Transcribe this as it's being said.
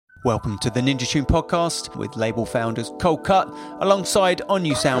Welcome to the Ninja Tune podcast with label founders Cold Cut alongside On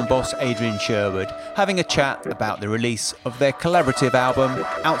You Sound boss Adrian Sherwood, having a chat about the release of their collaborative album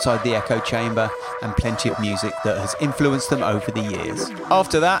Outside the Echo Chamber and plenty of music that has influenced them over the years.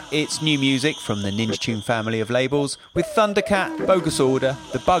 After that, it's new music from the Ninja Tune family of labels with Thundercat, Bogus Order,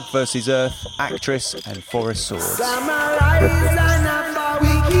 The Bug vs Earth, Actress and Forest Swords. Summarize and number, we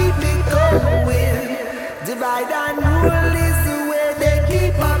keep it going. Divide and rule is the way they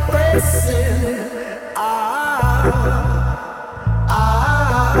keep on pressing.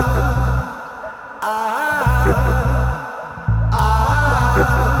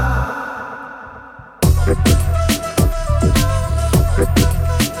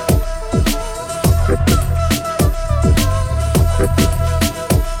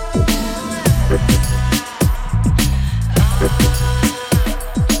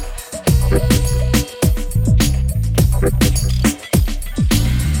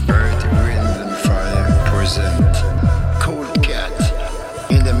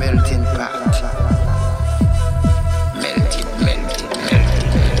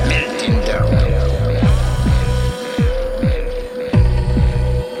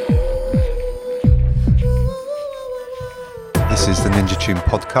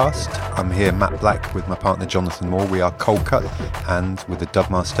 Podcast. I'm here, Matt Black, with my partner Jonathan Moore. We are Cold Cut, and with the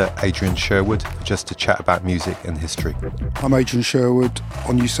dubmaster Adrian Sherwood, just to chat about music and history. I'm Adrian Sherwood,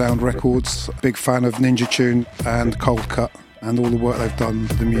 On You Sound Records, big fan of Ninja Tune and Cold Cut and all the work they've done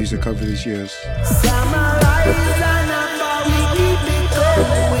with the music over these years. Divide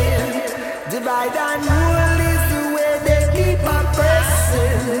and rule is the way they keep on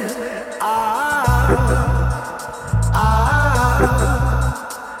pressing.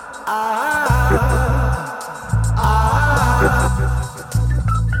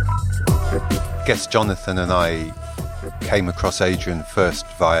 Guess Jonathan and I came across Adrian first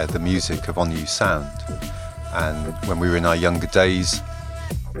via the music of On You Sound, and when we were in our younger days,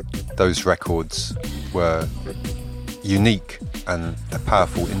 those records were unique and a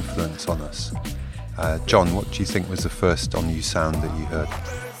powerful influence on us. John, what do you think was the first On You Sound that you heard?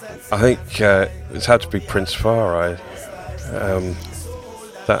 I think it's had to be Prince Far.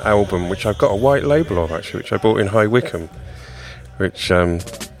 That album, which I've got a white label of actually, which I bought in High Wycombe, which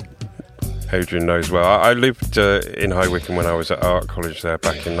Adrian knows well. I lived in High Wycombe when I was at Art College there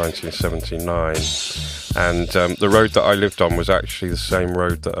back in 1979, and the road that I lived on was actually the same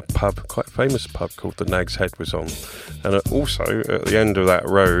road that a pub, quite a famous pub called the Nag's Head, was on. And also at the end of that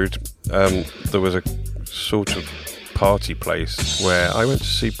road there was a sort of party place where I went to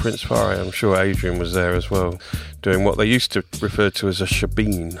see Prince Far. I'm sure Adrian was there as well, doing what they used to refer to as a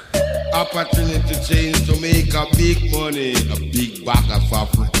shebeen. Opportunity change to make a big money, a big bag of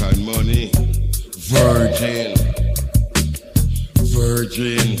African money. Virgin,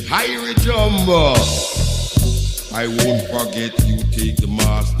 Hyrie Jumbo. I won't forget you, take the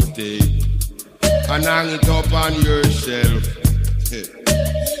master tape and hang it up on your shelf.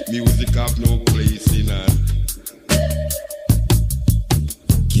 Music have no place in a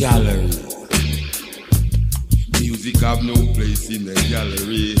gallery. Music have no place in the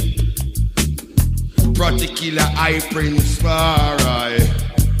gallery. Particular I Prince Far,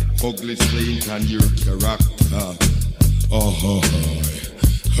 ugly slate and your character.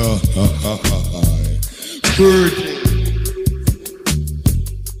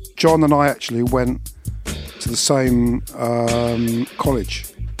 John and I actually went to the same college,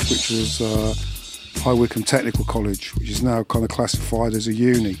 which was High Wycombe Technical College, which is now kind of classified as a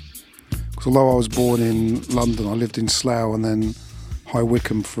uni. Because although I was born in London, I lived in Slough and then High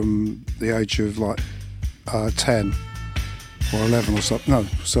Wycombe from the age of like 10 or 11 or something. No,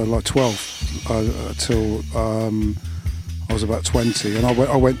 so like 12 till I was about 20. And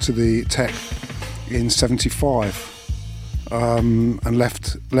I went to the Tech in 75 and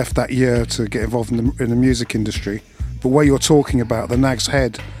left that year to get involved in the music industry. But where you're talking about, the Nag's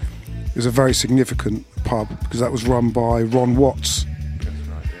Head is a very significant pub because that was run by Ron Watts.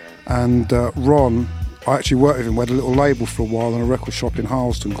 And Ron, I actually worked with him. We had a little label for a while in a record shop in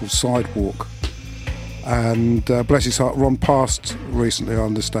Harleston called Sidewalk. And bless his heart, Ron passed recently, I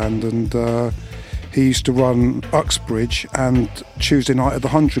understand, and he used to run Uxbridge and Tuesday night at the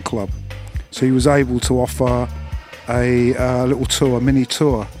 100 Club. So he was able to offer a little tour, a mini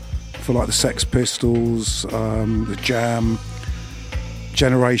tour for like the Sex Pistols, the Jam,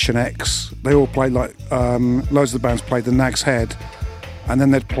 Generation X. They all played like, loads of the bands played the Nag's Head, and then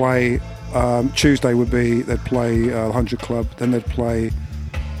they'd play, Tuesday they'd play the 100 Club, then they'd play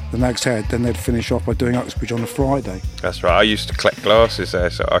the Nag's Head, then they'd finish off by doing Uxbridge on a Friday. That's right, I used to collect glasses there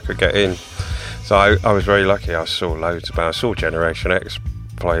so I could get in. So I was very lucky. I saw loads of bands. I saw Generation X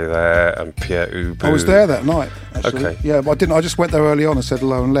play there, and Pierre Ubu. I was there that night, actually. Okay. Yeah, but I didn't. I just went there early on and said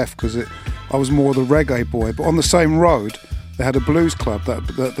hello and left because I was more the reggae boy. But on the same road, they had a blues club,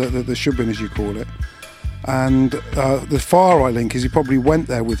 the Shubin, as you call it. And the Far Eye link is he probably went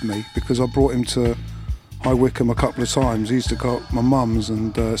there with me because I brought him to High Wycombe a couple of times. He used to go at my mum's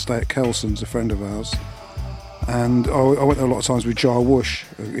and stay at Kelson's, a friend of ours. And I went there a lot of times with Jar Whoosh,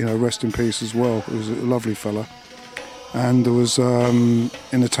 rest in peace as well. He was a lovely fella. And there was, in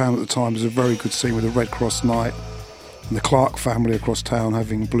the town at the time, there was a very good scene with the Red Cross Night and the Clark family across town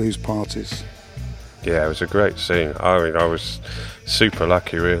having blues parties. Yeah, it was a great scene. I mean, I was super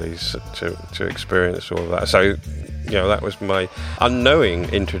lucky, really, to experience all of that. So, that was my unknowing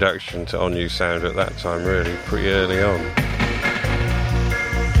introduction to On New Sound at that time, really, pretty early on.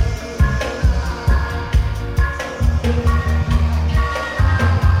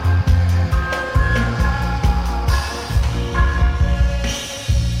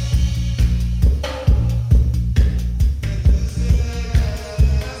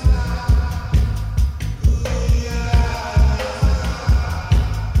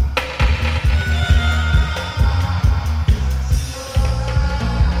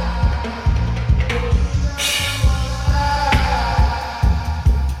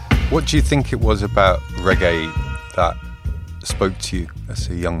 What do you think it was about reggae that spoke to you as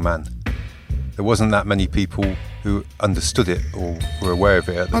a young man? There wasn't that many people who understood it or were aware of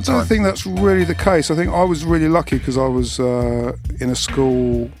it at the time. I don't think that's really the case. I think I was really lucky because I was in a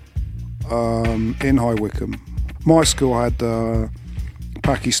school in High Wycombe. My school had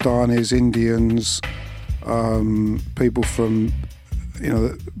Pakistanis, Indians, people from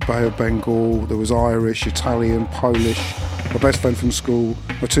the Bay of Bengal. There was Irish, Italian, Polish. My best friend from school,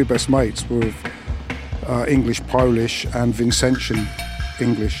 my two best mates were of English, Polish and Vincentian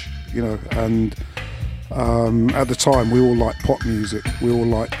English, and at the time we all liked pop music, we all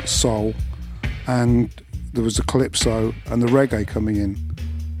liked soul, and there was the calypso and the reggae coming in.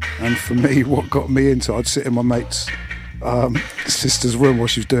 And for me, what got me into it, I'd sit in my mate's sister's room while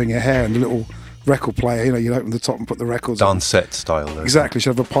she was doing her hair, and the little record player, you'd open the top and put the records on. Dansette style, though. Exactly,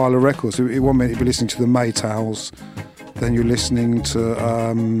 she'd have a pile of records. So one minute you'd be listening to the Maytals, then you're listening to,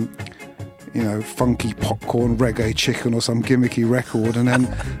 funky popcorn reggae chicken or some gimmicky record, and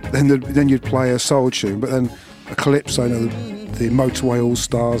then you'd play a soul tune, but then a calypso, the Motorway All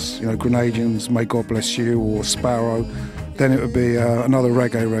Stars, Grenadians, May God Bless You, or Sparrow. Then it would be another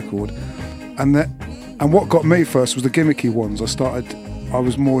reggae record, and what got me first was the gimmicky ones. I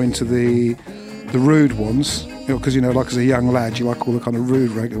was more into the rude ones, because like as a young lad, you like all the kind of rude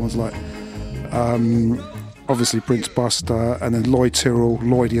reggae ones, like. Obviously Prince Buster, and then Lloyd Tyrrell,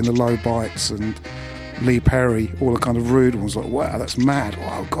 Lloydie and the Low Bites, and Lee Perry, all the kind of rude ones, like, wow, that's mad.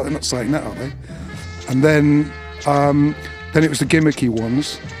 Oh, God, they're not saying that, are they? And then it was the gimmicky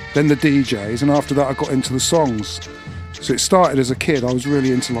ones, then the DJs, and after that I got into the songs. So it started as a kid, I was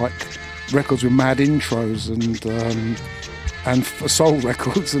really into, like, records with mad intros and soul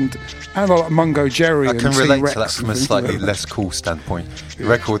records, and I like Mungo Jerry. I can and relate T-Rex to that from a slightly less cool standpoint. The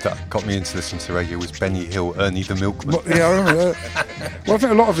record that got me into listening to reggae was Benny Hill, Ernie the Milkman. Yeah, I remember that. Well, I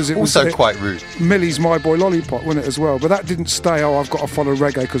think a lot of us, it also was quite rude. Millie's My Boy Lollipop, wasn't it, as well? But that didn't stay, I've got to follow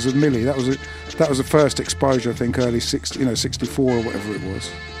reggae because of Millie. That was the first exposure, I think, early 64 or whatever it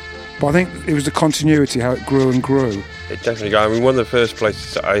was. But I think it was the continuity, how it grew and grew. It definitely got. I mean, one of the first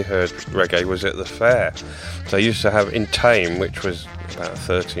places that I heard reggae was at the fair. So I used to have in Tame, which was about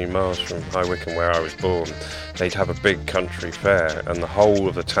 13 miles from High Wycombe, where I was born, they'd have a big country fair, and the whole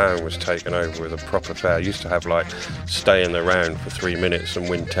of the town was taken over with a proper fair. I used to have, like, stay in the round for 3 minutes and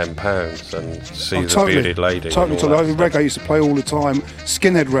win £10 and see the bearded lady. Totally. Reggae used to play all the time.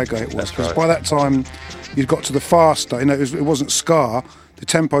 Skinhead reggae it was, because by that time you'd got to the faster. It wasn't ska. The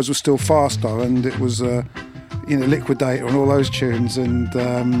tempos were still faster, and it was Liquidator and all those tunes. And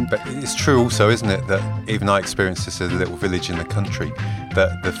but it's true also, isn't it, that even I experienced this at a little village in the country,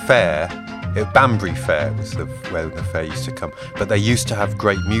 that the fair, Banbury Fair was where the fair used to come, but they used to have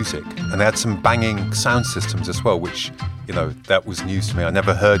great music, and they had some banging sound systems as well, which, that was news to me. I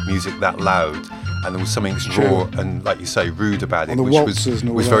never heard music that loud, and there was something raw and, like you say, rude about it, which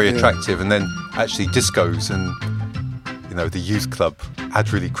was very attractive. And then actually discos and the youth club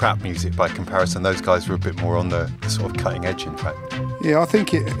had really crap music by comparison. Those guys were a bit more on the sort of cutting edge, in fact. Yeah, I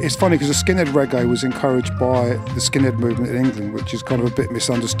think it's funny because the skinhead reggae was encouraged by the skinhead movement in England, which is kind of a bit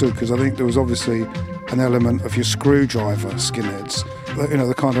misunderstood, because I think there was obviously an element of your Screwdriver skinheads,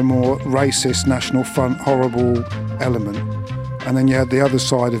 the kind of more racist, National Front, horrible element. And then you had the other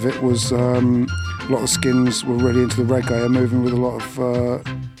side of it was a lot of skins were really into the reggae and moving with a lot of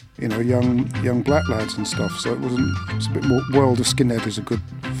young black lads and stuff. So it's a bit more. World of Skinhead is a good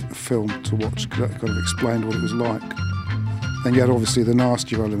film to watch because that kind of explained what it was like. And you had obviously the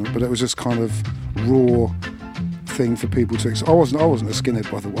nastier element, but it was just kind of raw thing for people to. I wasn't a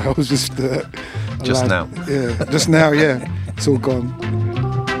skinhead, by the way. I was just just lad. now. Yeah, just now. Yeah, it's all gone.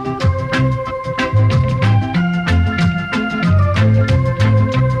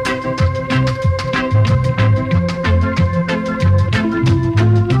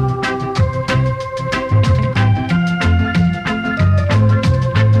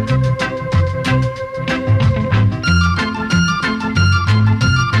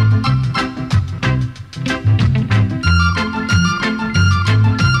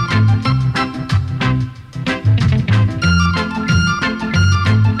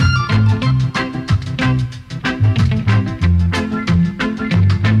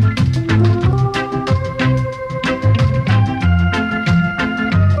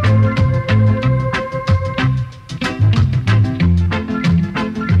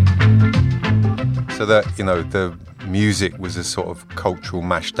 The music was a sort of cultural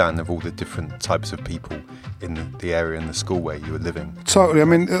mashdown of all the different types of people in the area and the school where you were living. Totally. I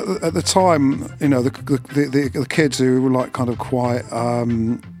mean, at the time, the kids who were like kind of quiet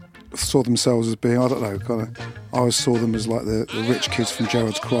saw themselves as being, I don't know, kind of. I always saw them as like the rich kids from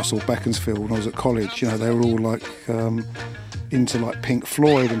Gerrards Cross or Beaconsfield when I was at college. They were all like into like Pink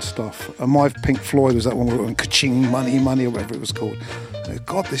Floyd and stuff. And my Pink Floyd was that one where it went ka-ching, money, or whatever it was called.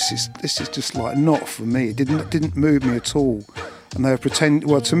 God, this is just like not for me. It didn't move me at all. And they were pretending.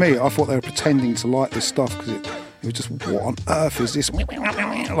 Well, to me, I thought they were pretending to like this stuff because it was just, what on earth is this? Like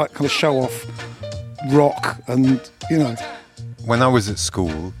kind of show off rock and When I was at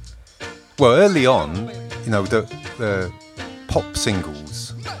school, well, early on, the pop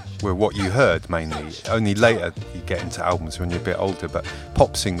singles were what you heard mainly. Only later you get into albums when you're a bit older. But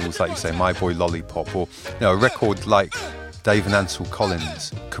pop singles, like you say, My Boy Lollipop, or a record like Dave and Ansel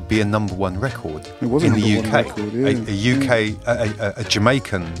Collins could be a #1 record in the UK. Record, yeah. A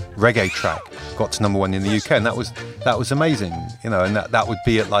Jamaican reggae track got to #1 in the UK, and that was amazing. And that would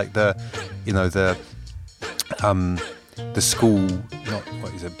be at like the school,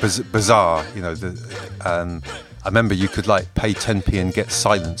 bazaar. I remember you could like pay 10p and get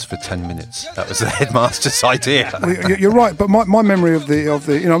silence for 10 minutes. That was the headmaster's idea. You're right, but my memory of the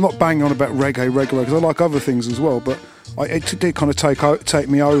I'm not banging on about reggae because I like other things as well, but it did kind of take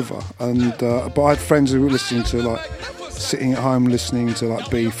me over. And but I had friends who were listening to like sitting at home listening to like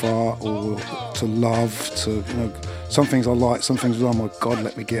Beefheart or to Love, to some things I like, some things oh my God,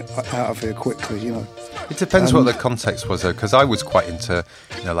 let me get out of here quickly. It depends what the context was though, because I was quite into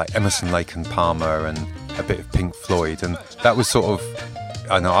like Emerson, Lake and Palmer and a bit of Pink Floyd, and that was sort of,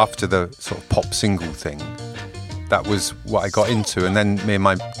 I know, after the sort of pop single thing, that was what I got into. And then me and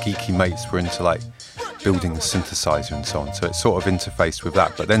my geeky mates were into like building a synthesizer and so on, so it sort of interfaced with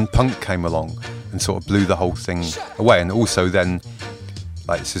that. But then punk came along and sort of blew the whole thing away. And also then,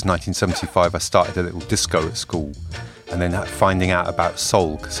 like this is 1975, I started a little disco at school, and then finding out about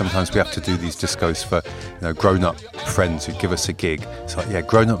soul, because sometimes we have to do these discos for grown-up friends who give us a gig. It's like, yeah,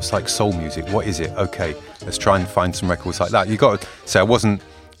 grown-ups like soul music, what is it? Okay, let's try and find some records like that. You got to say, I wasn't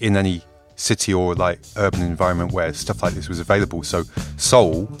in any city or like urban environment where stuff like this was available, so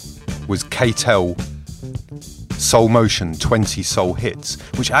soul was K-Tel Soul Motion 20 Soul Hits,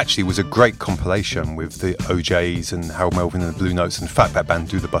 which actually was a great compilation with the OJs and Harold Melvin and the Blue Notes and Fatback Band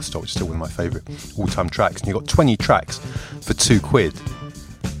Do the Bus Stop, which is still one of my favourite all-time tracks. And you got 20 tracks for £2.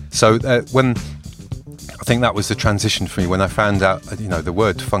 So when I think that was the transition for me, when I found out, the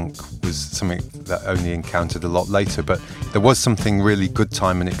word funk was something that I only encountered a lot later, but there was something really good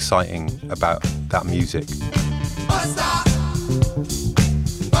time and exciting about that music. Busta!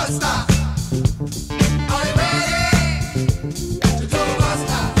 Busta!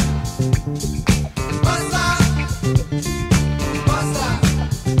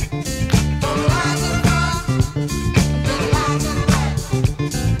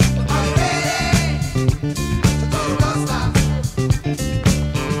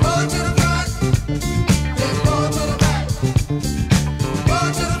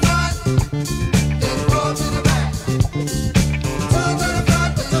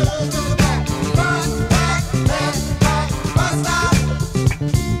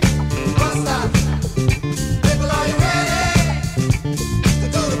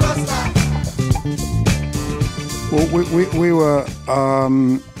 We were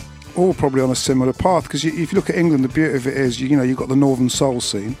all probably on a similar path, because if you look at England, the beauty of it is, you've got the Northern Soul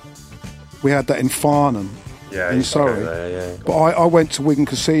scene. We had that in Farnham, in Surrey. There, yeah. But I went to Wigan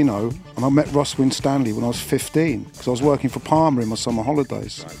Casino and I met Russ Winstanley when I was 15, because I was working for Palmer in my summer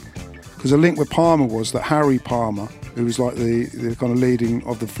holidays. because the link with Palmer was that Harry Palmer, who was like the kind of leading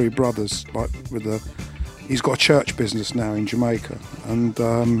of the three brothers, like he's got a church business now in Jamaica, and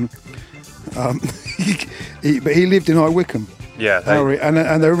but he lived in High Wycombe. Yeah, Harry, and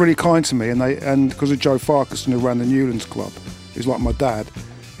they were really kind to me, and because of Joe Farquharson, who ran the Newlands Club, who's like my dad,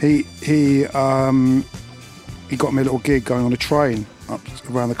 he got me a little gig going on a train up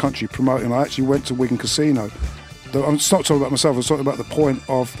around the country promoting. I actually went to Wigan Casino. I'm not talking about myself, I'm talking about the point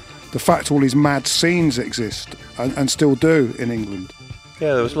of the fact all these mad scenes exist and still do in England.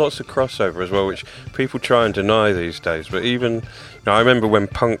 Yeah, there was lots of crossover as well, which people try and deny these days. But even, I remember when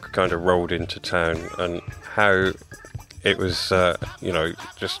punk kind of rolled into town and how it was,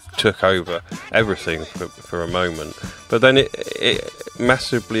 just took over everything for a moment. But then it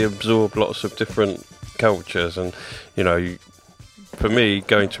massively absorbed lots of different cultures. And, for me,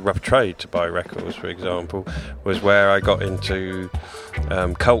 going to Rough Trade to buy records, for example, was where I got into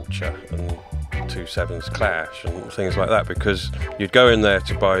culture and 2/7's Clash and things like that, because you'd go in there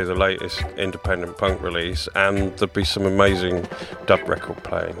to buy the latest independent punk release and there'd be some amazing dub record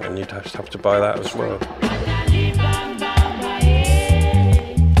playing, and you'd just have to buy that as well.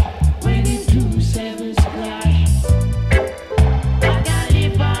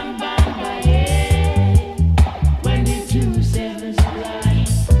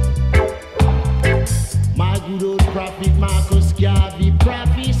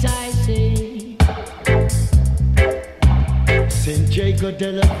 Jago,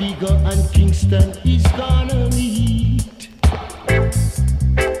 De La Vega and Kingston is gonna meet,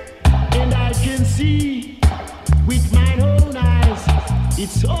 and I can see with my own eyes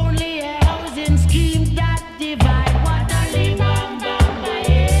it's only a housing scheme that divide. What a live on my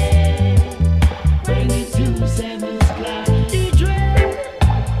head when the 2/7's clash the dread.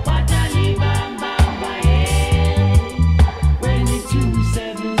 What a live on my head when the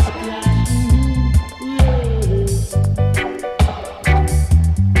 2/7's clash.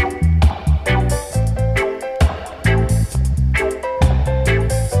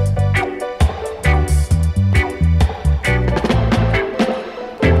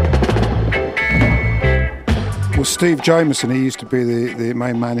 Well, Steve Jameson, he used to be the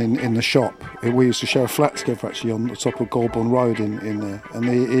main man in the shop. We used to share a flat together actually on the top of Goulburn Road in there.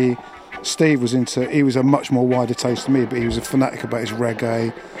 And Steve was he was a much more wider taste than me, but he was a fanatic about his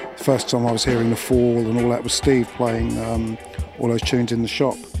reggae. First time I was hearing The Fall and all that was Steve playing all those tunes in the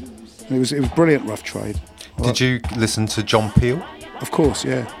shop. And it was brilliant, Rough Trade. Did you listen to John Peel? Of course,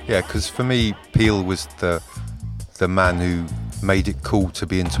 yeah. Yeah, because for me, Peel was the man who made it cool to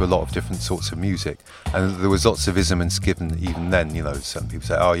be into a lot of different sorts of music, and there was lots of ism and schism even then. Certain people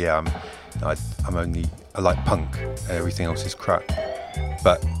say, "Oh yeah, I like punk, everything else is crap,"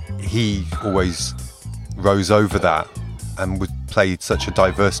 but he always rose over that and would play such a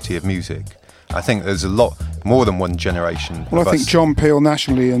diversity of music. I think there's a lot more than one generation. Well, I think John Peel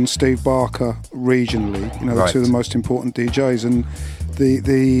nationally and Steve Barker regionally, the two of the most important DJs, and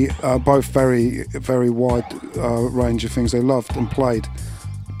the both very, very wide range of things they loved and played.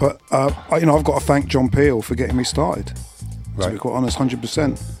 But I've got to thank John Peel for getting me started. To be quite honest,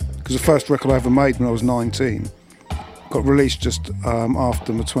 100%. Because the first record I ever made when I was 19 got released just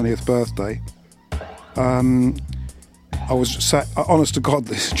after my 20th birthday. I was sat, honest to God,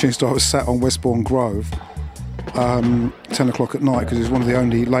 this Tuesday I was sat on Westbourne Grove, 10 o'clock at night, because it was one of the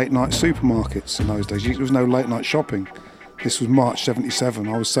only late night supermarkets in those days. There was no late night shopping. This was March 77.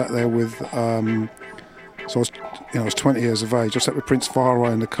 I was sat there with, I was 20 years of age. I sat with Prince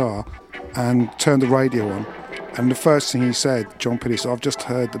Farai in the car and turned the radio on. And the first thing he said, John Peel, said, "I've just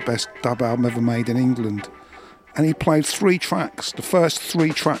heard the best dub album ever made in England." And he played 3 tracks, the first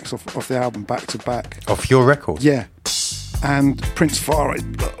 3 tracks off the album back to back. Off your record? Yeah. And Prince Farai,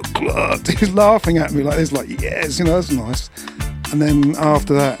 he was laughing at me like this, like, yes, that's nice. And then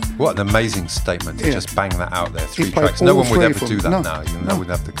after that... What an amazing statement to just bang that out there, 3 tracks. No one would ever do that now. No one would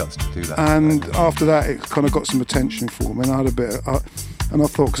have the guts to do that. And after that, it kind of got some attention for me. And I had a bit of... and I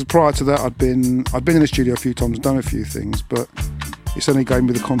thought, because prior to that, I'd been in the studio a few times and done a few things, but it certainly gave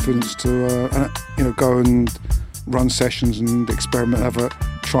me the confidence to, go and run sessions and experiment,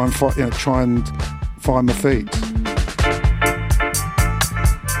 try and find my feet.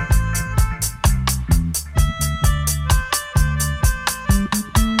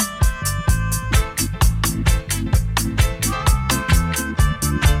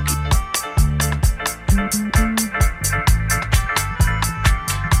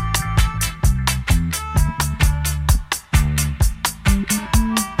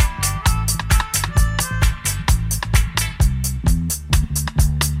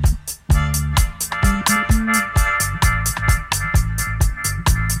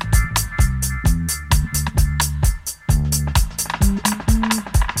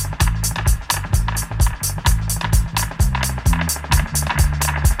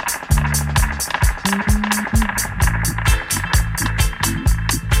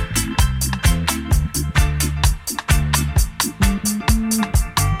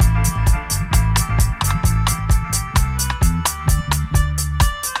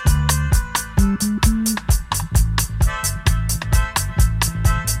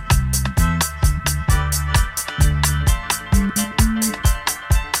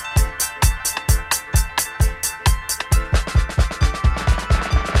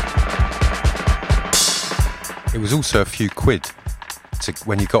 was also a few quid.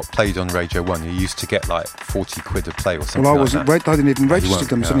 When you got played on Radio 1, you used to get like 40 quid a play or something. Well, I didn't even register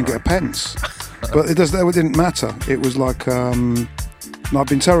them, so I didn't get a pence. But it didn't matter. It was like, I've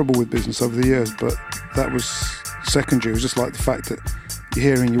been terrible with business over the years, but that was secondary. It was just like the fact that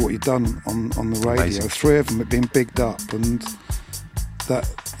you're hearing what you've done on the radio. Amazing. 3 of them had been bigged up, and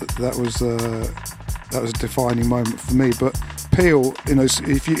that was a defining moment for me. But Peel,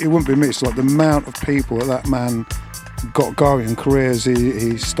 it wouldn't be me. It's like the amount of people that man got going and careers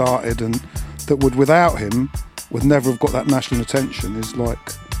he started, and that without him would never have got that national attention, is like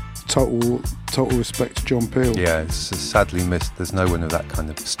total respect to John Peel. Yeah, it's sadly missed. There's no one of that kind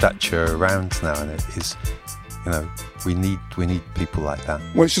of stature around now, and it is, we need people like that.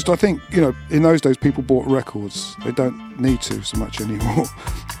 Well, it's just, I think, in those days people bought records. They don't need to so much anymore.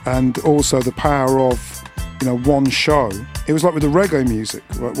 And also the power of, one show. It was like with the reggae music,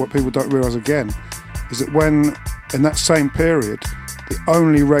 what people don't realise again, is that when, in that same period, the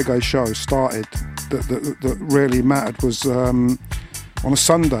only reggae show started that really mattered was on a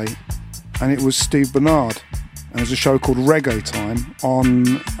Sunday, and it was Steve Bernard, and there was a show called Reggae Time on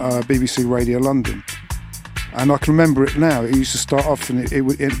BBC Radio London. And I can remember it now. It used to start off, but he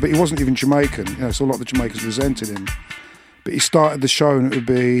wasn't even Jamaican, so a lot of the Jamaicans resented him. But he started the show, and it would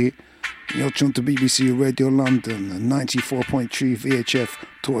be, you're tuned to BBC Radio London, 94.3 VHF,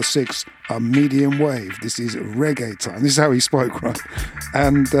 206, a medium wave. This is Reggae Time. This is how he spoke, right?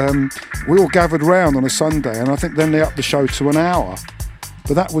 And we all gathered round on a Sunday, and I think then they upped the show to an hour.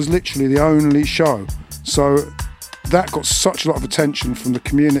 But that was literally the only show. So that got such a lot of attention from the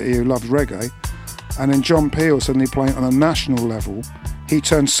community who loved reggae. And then John Peel suddenly playing on a national level, he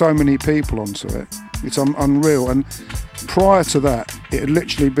turned so many people onto it. It's unreal. And prior to that, it had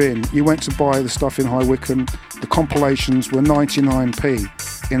literally been, you went to buy the stuff in High Wycombe, the compilations were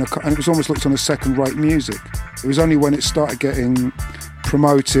 99p, and it was almost looked on as second-rate music. It was only when it started getting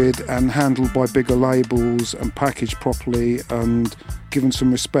promoted and handled by bigger labels and packaged properly and given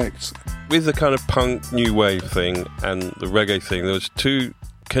some respect. With the kind of punk new wave thing and the reggae thing, there was two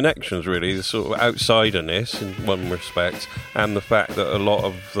connections really, the sort of outsiderness in one respect, and the fact that a lot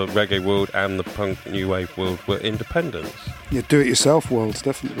of the reggae world and the punk new wave world were independents. Yeah, do-it-yourself worlds,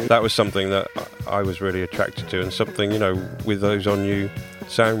 definitely. That was something that I was really attracted to, and something, with those On You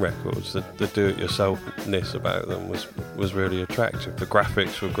sound records, the do-it-yourselfness about them was really attractive. The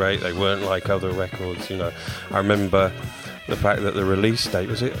graphics were great, they weren't like other records, I remember the fact that the release date,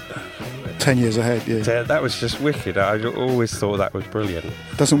 was it 10 years ahead? Yeah, that was just wicked. I always thought that was brilliant.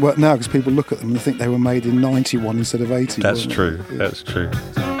 It doesn't work now because people look at them and think they were made in 91 instead of 80. That's true. Yeah. That's true.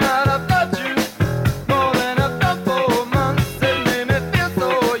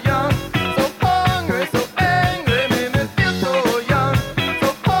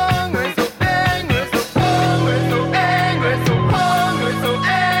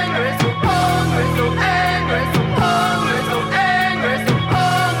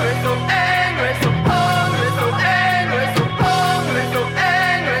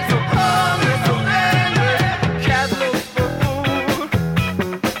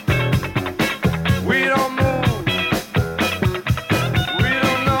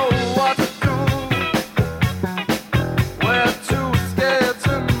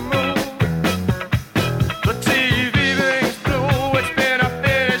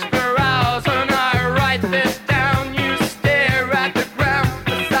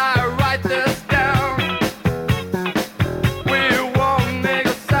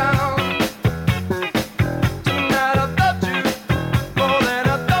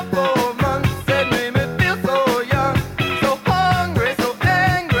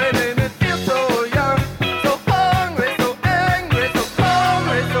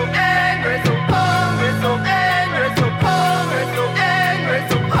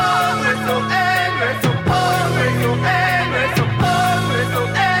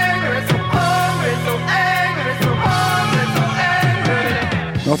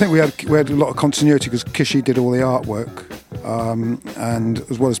 I think we had a lot of continuity because Kishi did all the artwork, and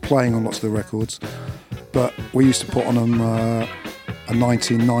as well as playing on lots of the records. But we used to put on them a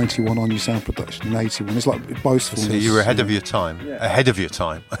 1991 On You Sound production, an 81. It's like boastfulness. So you were ahead of your time. Yeah. Ahead of your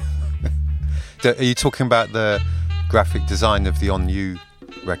time. Are you talking about the graphic design of the On You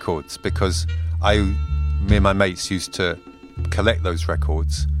records? Because me and my mates used to collect those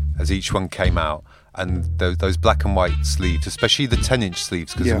records as each one came out. And those black and white sleeves, especially the 10-inch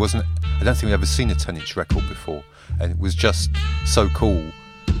sleeves, because I don't think we'd ever seen a 10-inch record before, and it was just so cool,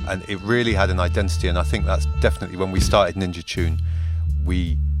 and it really had an identity. And I think that's definitely when we started Ninja Tune,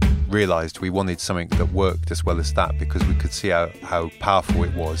 we realised we wanted something that worked as well as that, because we could see how powerful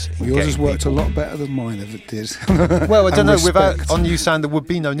it was. Yours has worked a lot better than mine ever did. Well, I don't know. Respect. Without On New Sound, there would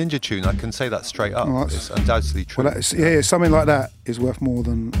be no Ninja Tune. I can say that straight up. Well, it's undoubtedly true. Well, something like that is worth more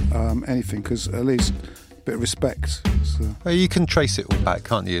than anything, because at least a bit of respect. So. Well, you can trace it all back,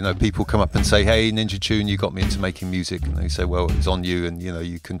 can't you? You know, people come up and say, "Hey, Ninja Tune, you got me into making music," and they say, "Well, it was on you," and you know,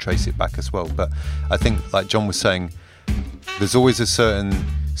 you can trace it back as well. But I think, like John was saying, there's always a certain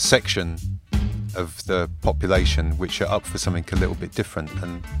section of the population which are up for something a little bit different,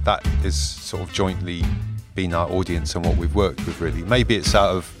 and that is sort of jointly been our audience and what we've worked with, really. Maybe it's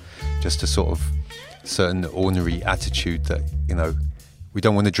out of just a sort of certain ornery attitude that, you know, we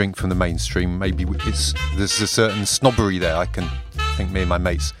don't want to drink from the mainstream. Maybe there's a certain snobbery there. I think me and my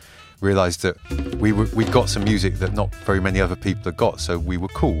mates realised that we'd got some music that not very many other people had got, so we were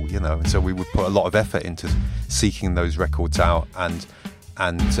cool, you know, and so we would put a lot of effort into seeking those records out, and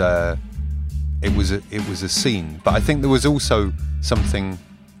it was a scene. But I think there was also something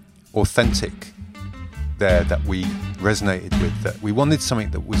authentic there that we resonated with, that we wanted something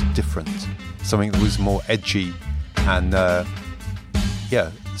that was different, something that was more edgy, and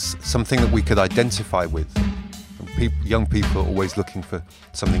something that we could identify with. Young people are always looking for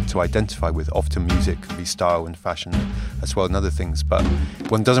something to identify with. Often music can be style and fashion as well, and other things, but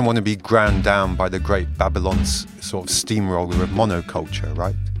one doesn't want to be ground down by the great Babylon's sort of steamroller of monoculture,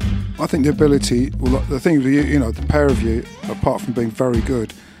 right? I think the ability, well, the thing with you know, the pair of you, apart from being very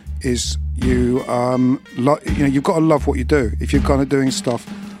good, is you've got to love what you do. If you're kind of doing stuff,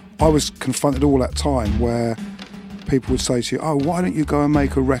 I was confronted all that time where people would say to you, "Oh, why don't you go and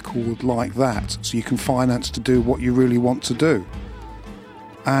make a record like that so you can finance to do what you really want to do?"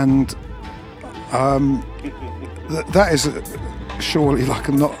 And that is surely like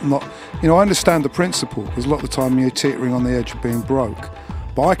a not you know, I understand the principle, because a lot of the time you're teetering on the edge of being broke,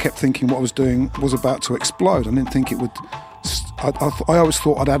 but I kept thinking what I was doing was about to explode. I didn't think it would. I always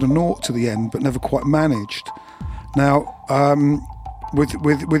thought I'd add a naught to the end, but never quite managed. Now,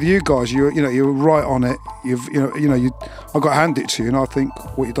 with you guys, you were right on it. I got to hand it to you, and I think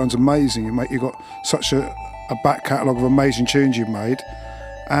what you've done's amazing. You've got such a back catalogue of amazing tunes you've made,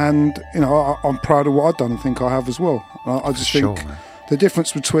 and you know, I'm proud of what I've done, and think I have as well. I just think the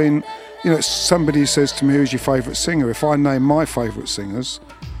difference between, you know, somebody says to me, "Who's your favourite singer?" If I name my favourite singers,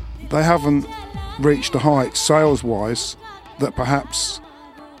 they haven't reached a height sales-wise that perhaps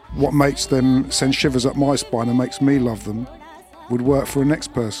what makes them send shivers up my spine and makes me love them would work for a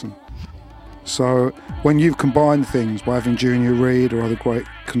next person. So when you've combined things by having Junior Reid or other great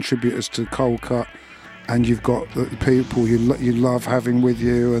contributors to Cold Cut, and you've got the people you love having with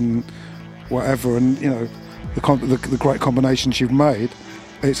you and whatever, and you know, the great combinations you've made,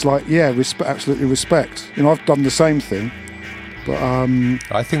 it's like, absolutely respect. You know, I've done the same thing, but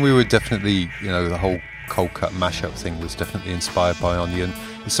I think we were definitely, you know, the whole Cold Cut mashup thing was definitely inspired by Onion.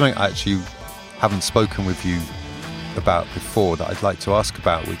 It's something I actually haven't spoken with you about before that I'd like to ask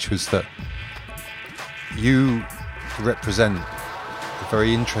about, which was that you represent a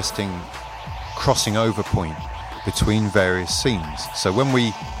very interesting crossing over point between various scenes. So when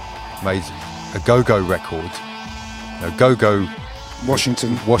we made a go-go record, go-go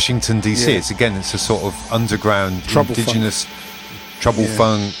Washington DC, it's a sort of underground trouble indigenous trouble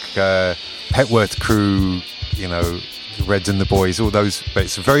funk, Petworth Crew, you know, Reds and the Boys, all those, but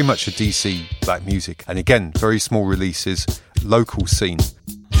it's very much a DC black music, and again, very small releases, local scene.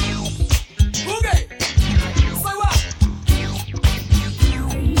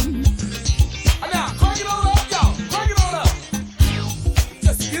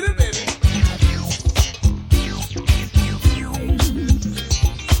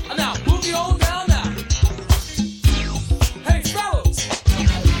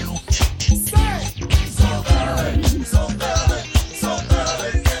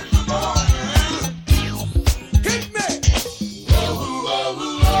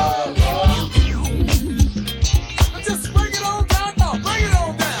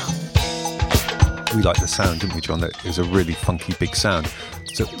 We liked the sound, didn't we, John? It was a really funky big sound.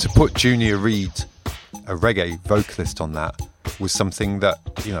 To put Junior Reid, a reggae vocalist, on that was something that,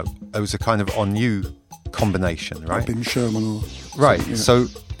 you know, it was a kind of on you combination, right? Bim Sherman or right. So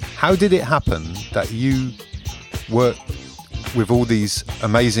how did it happen that you worked with all these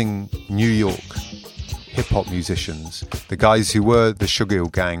amazing New York hip-hop musicians, the guys who were the Sugar Hill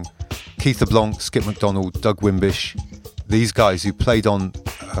Gang, Keith LeBlanc, Skip McDonald, Doug Wimbish, these guys who played on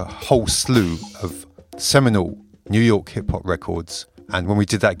a whole slew of seminal New York hip-hop records. And when we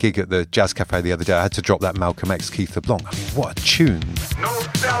did that gig at the Jazz Cafe the other day, I had to drop that Malcolm X, Keith LeBlanc. I mean, what a tune. No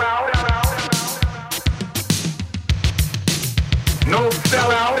sellout. No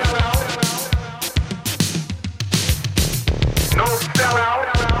sellout.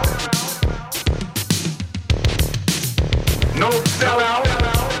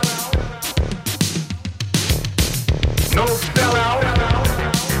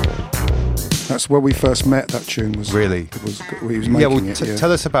 That's where we first met. That tune was Really? It was he was making it. Yeah.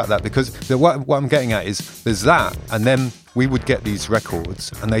 Tell us about that, because what I'm getting at is there's that, and then we would get these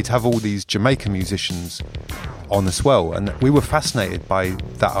records, and they'd have all these Jamaican musicians on as well, and we were fascinated by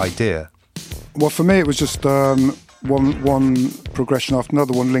that idea. Well, for me, it was just one progression after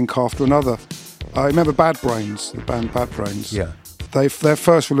another, one link after another. I remember Bad Brains, the band Bad Brains. Yeah. Their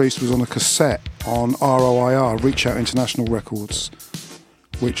first release was on a cassette on ROIR, Reach Out International Records,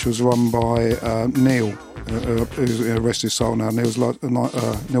 which was run by Neil, who's arrested his soul now.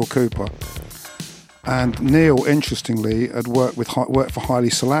 Neil Cooper. And Neil, interestingly, had worked for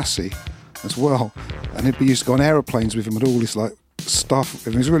Haile Selassie as well, and he used to go on aeroplanes with him and all this like stuff.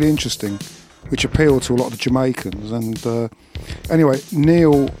 It was really interesting, which appealed to a lot of the Jamaicans. And anyway,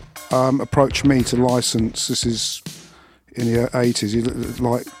 Neil approached me to license. This is in the 80s. He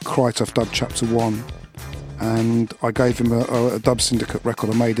like Cry Tough Dub Chapter 1. And I gave him a Dub Syndicate record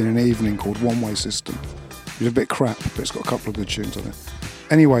I made in an evening called One Way System. It was a bit crap, but it's got a couple of good tunes on it.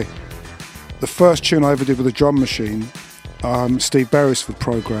 Anyway, the first tune I ever did with a drum machine, Steve Beresford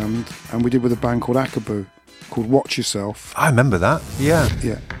programmed, and we did with a band called Akaboo, called Watch Yourself. I remember that. Yeah.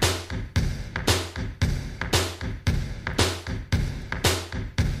 Yeah.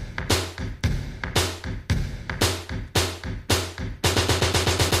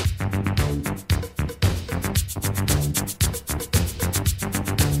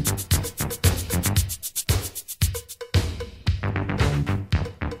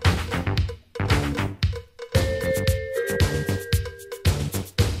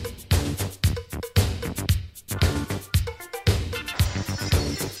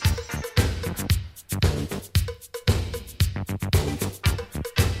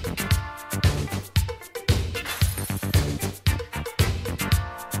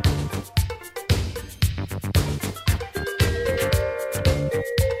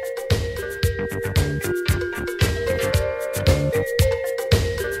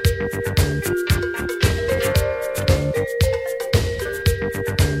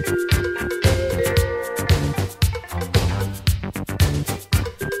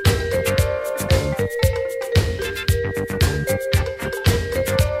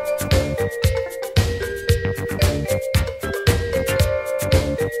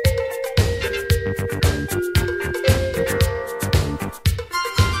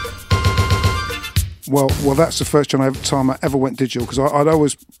 Well, that's the first time I ever went digital, because I'd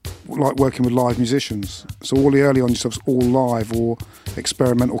always like working with live musicians. So all the early on stuff's all live or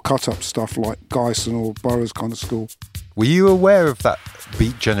experimental cut-up stuff like Geisen or Burroughs kind of school. Were you aware of that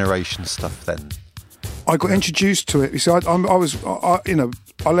Beat Generation stuff then? I got introduced to it. You see, I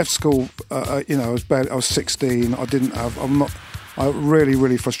left school. I was 16. I really,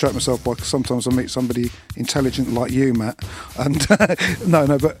 really frustrate myself by sometimes I meet somebody intelligent like you, Matt, and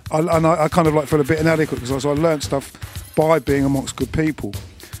but I kind of like feel a bit inadequate because I learned stuff by being amongst good people.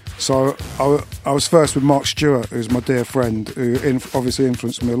 So I was first with Mark Stewart, who's my dear friend, who obviously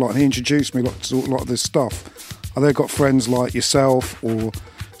influenced me a lot, and he introduced me to a lot of this stuff. And they've got friends like yourself or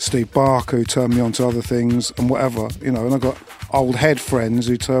Steve Barker who turned me on to other things and whatever, and I've got old head friends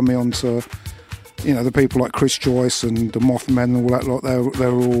who turned me on to, the people like Chris Joyce and the Mothmen and all that lot. They're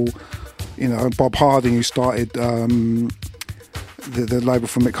all, and Bob Harding, who started the label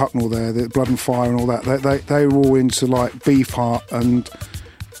from Mick Hucknall there, the Blood and Fire and all that. They were all into like Beefheart, and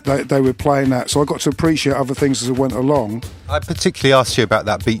they were playing that. So I got to appreciate other things as I went along. I particularly asked you about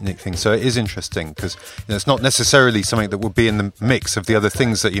that beatnik thing, so it is interesting because it's not necessarily something that would be in the mix of the other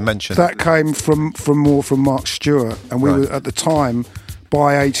things that you mentioned. That came from Mark Stewart, and we were at the time,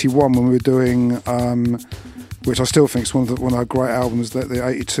 by 81, when we were doing, which I still think is one of our great albums, the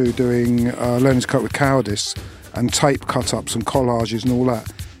 82, doing Learning to Cope with Cowardice and tape cut-ups and collages and all that.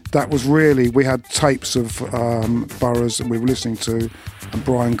 That was really, we had tapes of Burroughs that we were listening to, and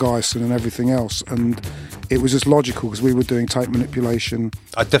Brian Geisen and everything else, and it was just logical because we were doing tape manipulation,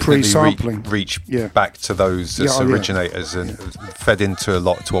 I definitely pre-sampling. reach back to those as originators and fed into a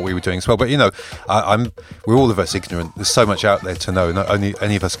lot to what we were doing as well. But we're all of us ignorant. There's so much out there to know. Not only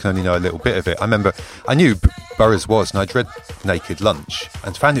any of us can only know a little bit of it. I remember I knew Burroughs was, and I'd read Naked Lunch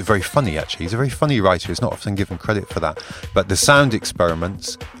and found it very funny. Actually, he's a very funny writer. He's not often given credit for that. But the sound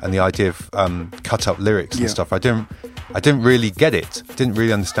experiments and the idea of cut up lyrics and stuff, I didn't really get it. Didn't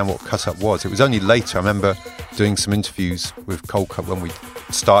really understand what cut up was. It was only later. I remember doing some interviews with Cold Cut when we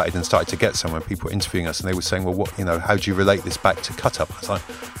started to get somewhere. People were interviewing us and they were saying, well, how do you relate this back to cut up? I was like,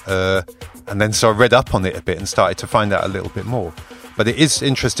 and then so I read up on it a bit and started to find out a little bit more. But it is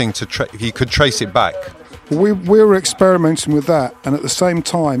interesting if you could trace it back. We were experimenting with that, and at the same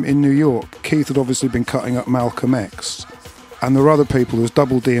time in New York, Keith had obviously been cutting up Malcolm X, And there were other people. There was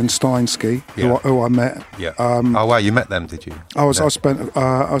Double D and Steinsky, who I met. Yeah. Oh wow, you met them, did you? I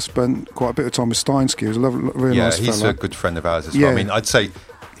spent quite a bit of time with Steinsky. He was a really nice fella. Yeah, he's a good friend of ours as well. I mean, I'd say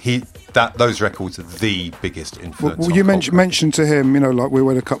those records are the biggest influence. Well, you mentioned to him, like we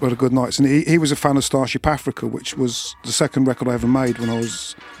went a couple of good nights, and he was a fan of Starship Africa, which was the second record I ever made when I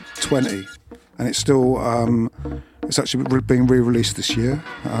was 20, and it's still it's actually being re-released this year,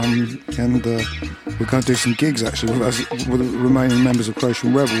 and we're going to do some gigs actually with the remaining members of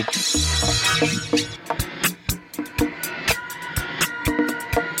Croatian Rebel.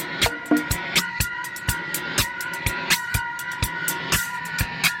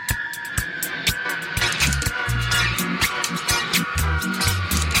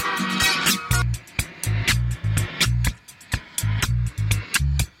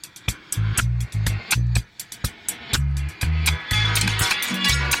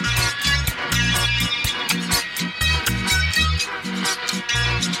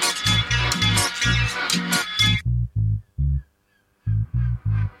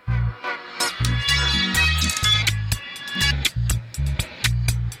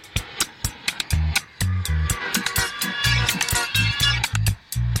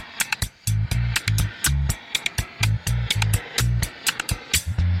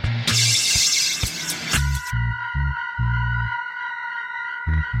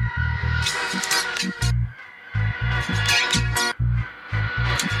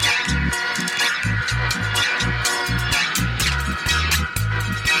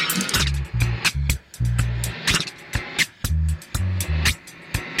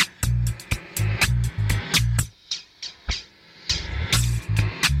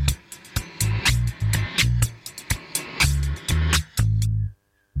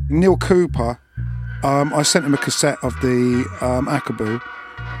 Neil Cooper, I sent him a cassette of the Akaboo,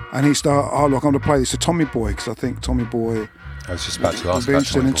 and he started, I'm going to play this to Tommy Boy, because I think Tommy Boy I was just about to ask about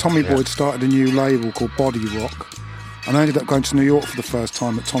Tommy Boy. And Tommy Boy had started a new label called Body Rock, and I ended up going to New York for the first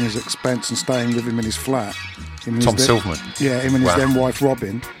time at Tommy's expense and staying with him in his flat. Tom Silverman? Yeah, him and his then wife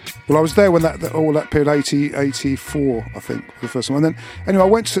Robin. Well, I was there when all that period, 84, I think, the first one. And then, anyway,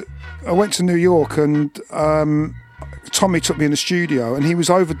 I went to New York, and Tommy took me in the studio, and he was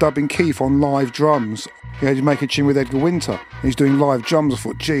overdubbing Keith on live drums. He had to make a tune with Edgar Winter. He's doing live drums. I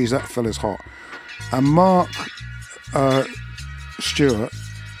thought, geez, that fella's hot. And Mark Stewart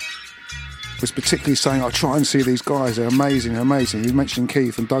was particularly saying, I'll try and see these guys, they're amazing, they're amazing. He was mentioning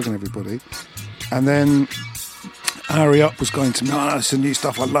Keith and Doug and everybody. And then Harry Up was going to me, oh, that's some new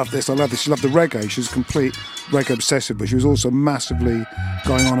stuff, I love this. She loved the reggae. She was a complete reggae obsessive, but she was also massively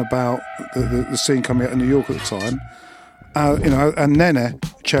going on about the scene coming out of New York at the time. And Nene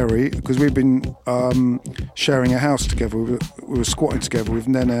Cherry, because we've been sharing a house together. We were squatting together with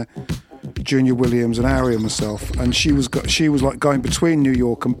Nene, Junior Williams, and Harry and myself. And she was like going between New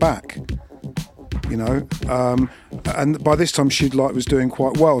York and back, And by this time she was doing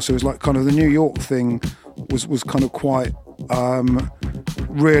quite well. So it was like kind of the New York thing was kind of quite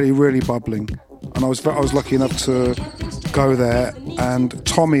really, really bubbling. And I was lucky enough to go there. And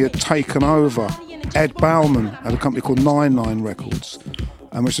Tommy had taken over. Ed Bauman had a company called 99 Records,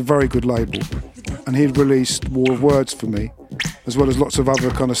 which is a very good label, and he'd released War of Words for me, as well as lots of other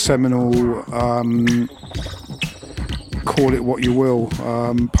kind of seminal, call it what you will,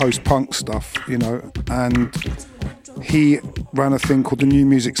 post-punk stuff, and he ran a thing called the New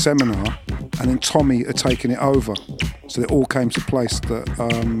Music Seminar, and then Tommy had taken it over, so it all came to place that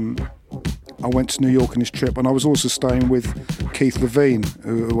I went to New York on his trip, and I was also staying with Keith Levine,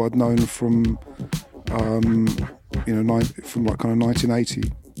 who I'd known from from like kind of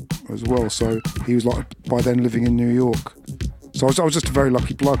 1980 as well. So he was like by then living in New York. So I was just a very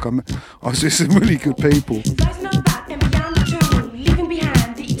lucky bloke. I was with some really good people.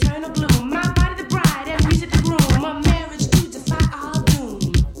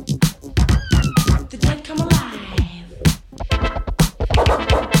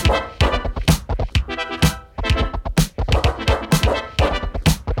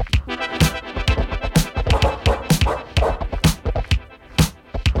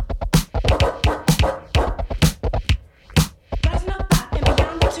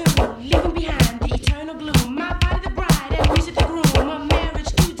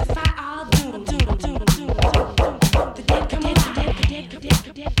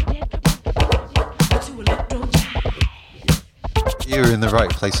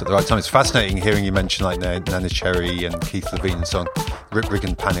 Place at the right time. It's fascinating hearing you mention like Nana Cherry and Keith Levine and so on. Rip Rig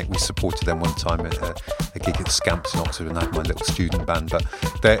and Panic, we supported them one time at a gig at Scamps in Oxford, and I had my little student band. But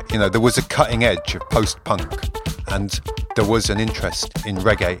there was a cutting edge of post-punk and there was an interest in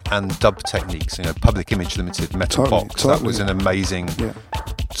reggae and dub techniques. Public Image Limited, Metal Box. That was an amazing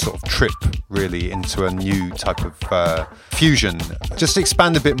sort of trip, really, into a new type of fusion. Just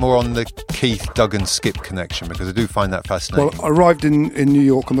expand a bit more on the Keith, Doug and Skip connection, because I do find that fascinating. Well, I arrived in New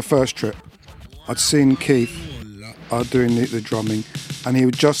York on the first trip. I'd seen Keith doing the drumming, and he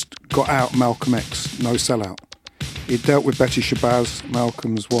had just got out Malcolm X, No Sellout. He'd dealt with Betty Shabazz,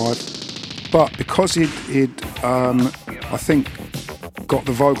 Malcolm's wife, but because he'd I think, got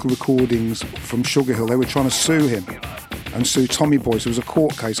the vocal recordings from Sugar Hill, they were trying to sue him and sue Tommy Boy, so there was a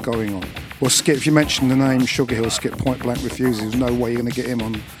court case going on. Well, Skip, if you mention the name Sugar Hill, Skip point blank refuses. There's no way you're going to get him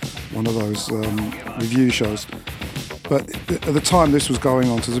on one of those review shows. But at the time this was going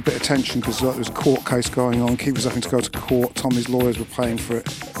on, so there was a bit of tension because there was a court case going on. Keith was having to go to court. Tommy's lawyers were paying for it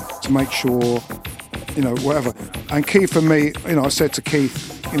to make sure, whatever. And Keith and me, I said to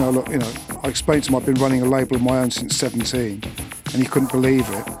Keith, look, I explained to him I've been running a label of my own since 17, and he couldn't believe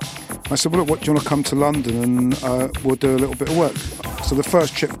it. I said, well, look, do you want to come to London and we'll do a little bit of work? So the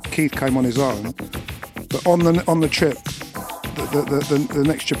first trip, Keith came on his own, but on the trip, the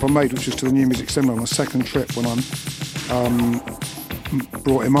next trip I made, which was to the New Music Seminar, on the second trip when I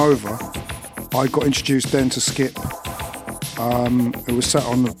brought him over, I got introduced then to Skip, who was sat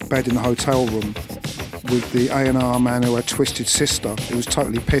on the bed in the hotel room with the A&R man who had Twisted Sister. He was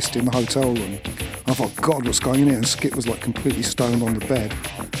totally pissed in the hotel room. I thought, God, what's going on here? And Skip was like completely stoned on the bed.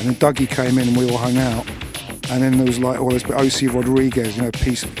 And then Dougie came in and we all hung out. And then there was like all this O.C. Rodriguez,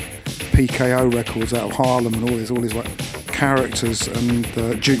 PKO records out of Harlem and all these like characters, and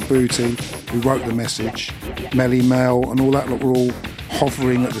Duke Booty, who wrote the message, Melly Mel and all that lot were all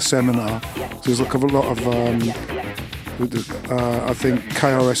hovering at the seminar. So there's like a lot of I think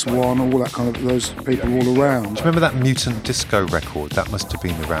KRS-One, all that kind of, those people all around. Do you remember that Mutant Disco record? That must have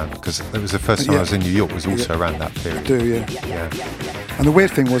been around, because it was the first time I was in New York, was also around that period. I do, yeah. And the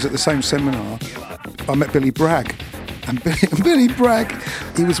weird thing was, at the same seminar, I met Billy Bragg. And Billy Bragg,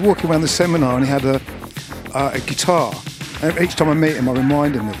 he was walking around the seminar and he had a guitar. And each time I meet him, I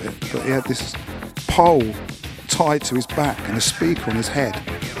remind him of it. But he had this pole tied to his back and a speaker on his head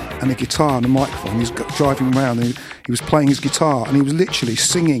and a guitar and a microphone. He was driving around and he was playing his guitar, and he was literally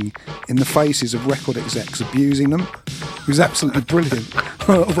singing in the faces of record execs, abusing them. He was absolutely brilliant.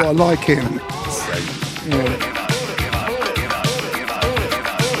 I like him. Yeah.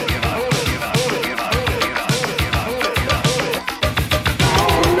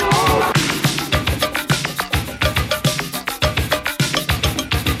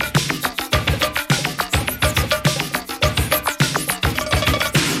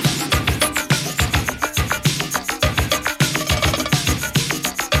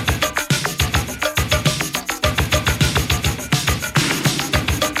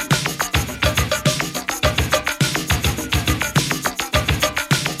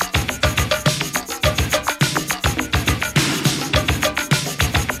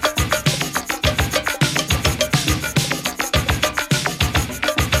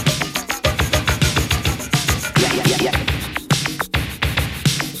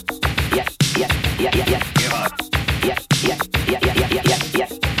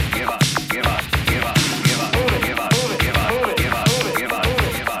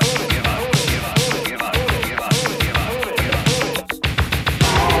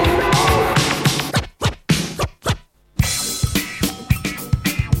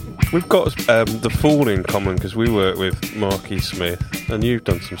 We've got the Fall in common, because we work with Marky Smith, and you've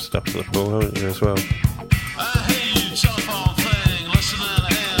done some stuff for the Fall, haven't you, as well?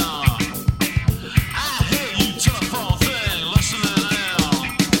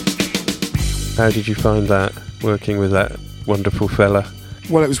 How did you find that, working with that wonderful fella?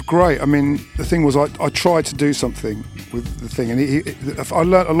 Well, it was great. I mean, the thing was, I tried to do something with the thing, and I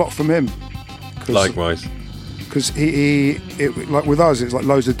learnt a lot from him. Likewise. Because he like with us, it's like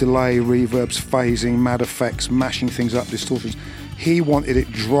loads of delay, reverbs, phasing, mad effects, mashing things up, distortions. He wanted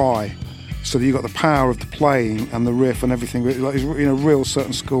it dry, so that you got the power of the playing and the riff and everything. Like, he's in a real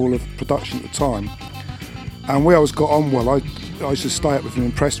certain school of production at the time, and we always got on well. I used to stay up with him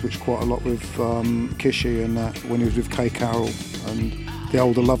in Prestwich quite a lot with Kishy and that, when he was with Kay Carroll and the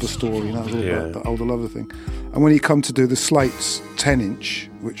Older Lover story, that was all about the Older Lover thing. And when he come to do the Slates 10-inch,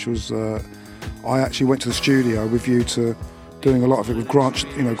 which was I actually went to the studio with you to doing a lot of it with Grant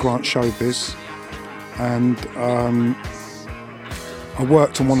Showbiz, and I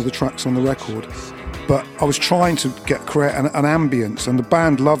worked on one of the tracks on the record, but I was trying to create an ambience, and the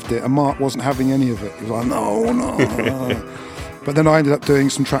band loved it, and Mark wasn't having any of it. He was like, no. But then I ended up doing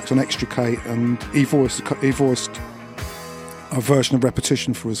some tracks on Extricate, and he voiced a version of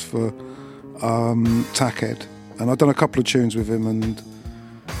Repetition for us for Tackhead. and I've done a couple of tunes with him, and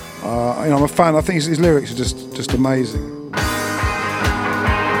I'm a fan. I think his lyrics are just amazing.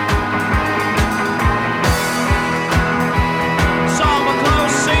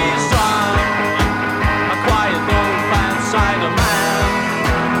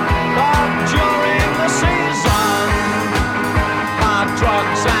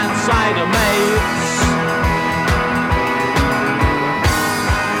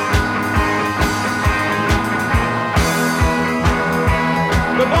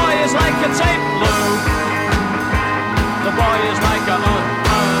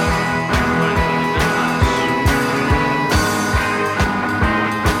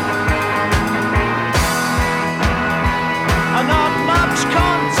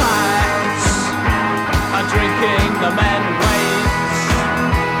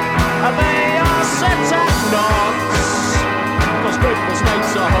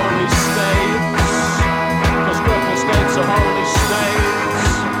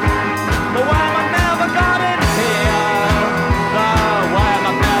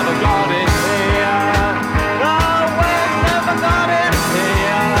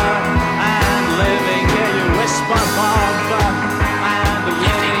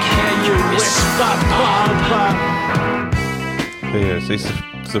 He's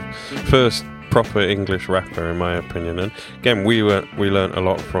the first proper English rapper, in my opinion. And again, we learnt a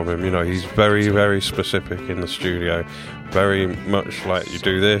lot from him. You know, he's very, very specific in the studio. Very much like, you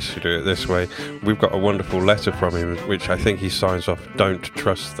do this, you do it this way. We've got a wonderful letter from him, which I think he signs off, "Don't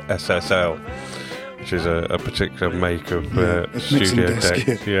trust the SSL," which is a particular make of studio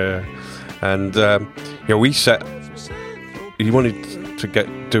deck. Yeah, and he wanted to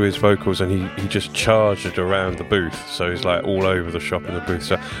do his vocals, and he just charged around the booth, so he's like all over the shop in the booth.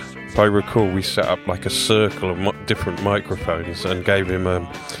 So if I recall, we set up like a circle of different microphones and gave him a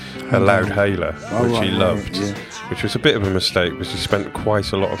Loudhailer, which he loved, which was a bit of a mistake because he spent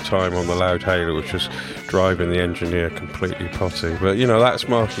quite a lot of time on the Loudhailer, which was driving the engineer completely potty. But you know, that's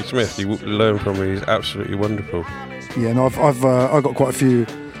Marky Smith. You learn from him. He's absolutely wonderful. Yeah, and I've got quite a few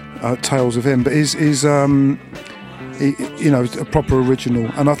tales of him, but he's a proper original,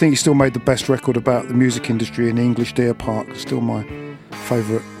 and I think he still made the best record about the music industry in English. Deer Park is still my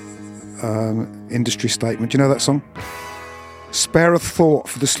favourite industry statement. Do you know that song? Spare a thought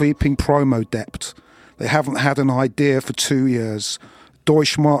for the sleeping promo debt. They haven't had an idea for 2 years.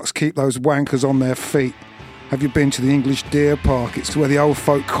 Deutschmarks keep those wankers on their feet. Have you been to the English Deer Park? It's where the old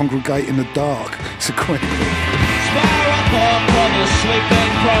folk congregate in the dark. It's a great... Spare a thought for the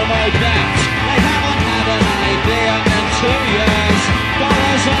sleeping promo debt. They haven't had an idea in 2 years.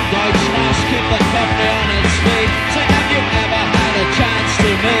 Dollars and Deutschmarks keep the company on its feet. So have you ever had a chance to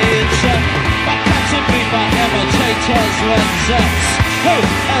meet the cats and beaver imitators Lindsets? Who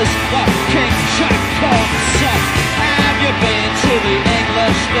is the King Jack concept? Have you been to the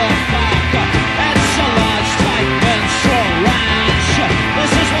English Deer Park? It's a large type minstrel ranch.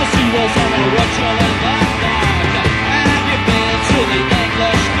 This is what he was on a ritual in the dark. Have you been to the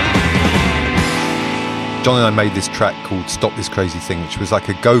English Deer Park? John and I made this track called Stop This Crazy Thing, which was like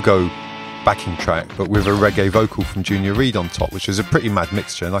a go-go backing track, but with a reggae vocal from Junior Reid on top, which was a pretty mad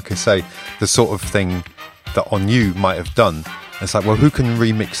mixture. And like I say, the sort of thing that On You might have done. It's like, well, who can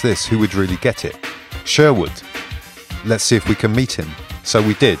remix this? Who would really get it? Sherwood. Let's see if we can meet him. So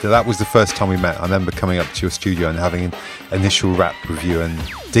we did. That was the first time we met. I remember coming up to your studio and having an initial rap review and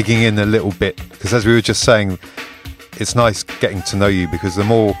digging in a little bit, because as we were just saying, it's nice getting to know you, because the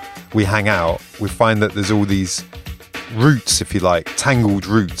more we hang out, we find that there's all these roots, if you like, tangled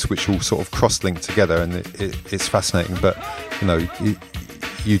roots, which all sort of cross-link together, and it's fascinating. But you know,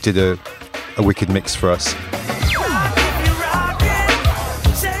 you did a wicked mix for us.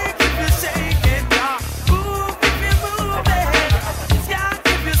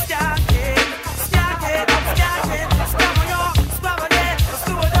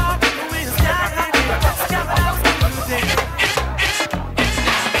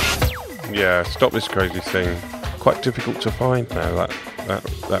 Yeah, Stop This Crazy Thing. Quite difficult to find now,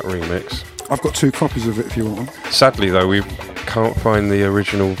 that remix. I've got 2 copies of it if you want one. Sadly though, we can't find the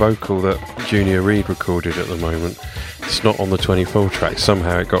original vocal that Junior Reid recorded at the moment. It's not on the 24 track.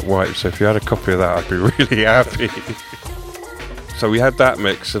 Somehow it got wiped, so if you had a copy of that, I'd be really happy. So we had that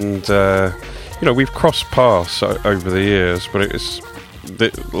mix, and we've crossed paths over the years, but it's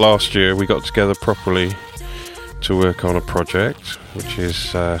last year we got together properly to work on a project, which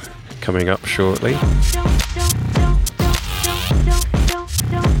is coming up shortly.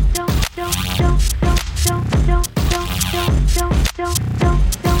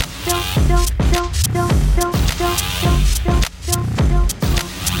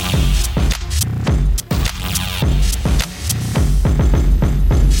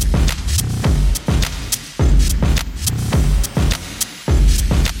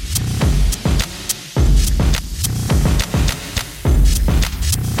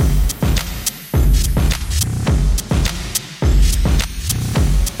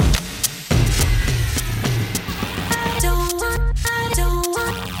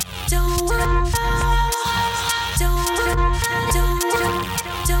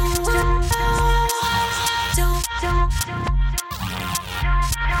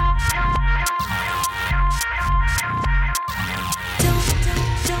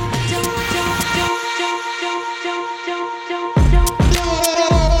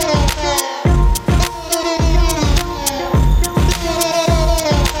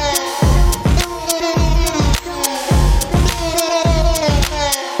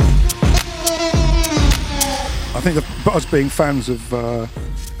 I think but us being fans of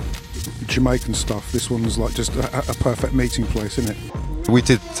Jamaican stuff, this one was like just a perfect meeting place, isn't it? We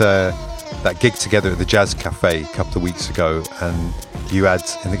did that gig together at the Jazz Cafe a couple of weeks ago, and you had,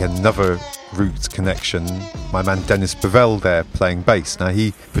 and again, another Roots connection, my man Dennis Bovell there playing bass. Now,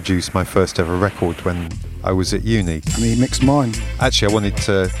 he produced my first ever record when I was at uni. And he mixed mine. Actually, I wanted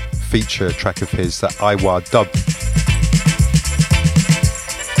to feature a track of his, that Iwa Dub.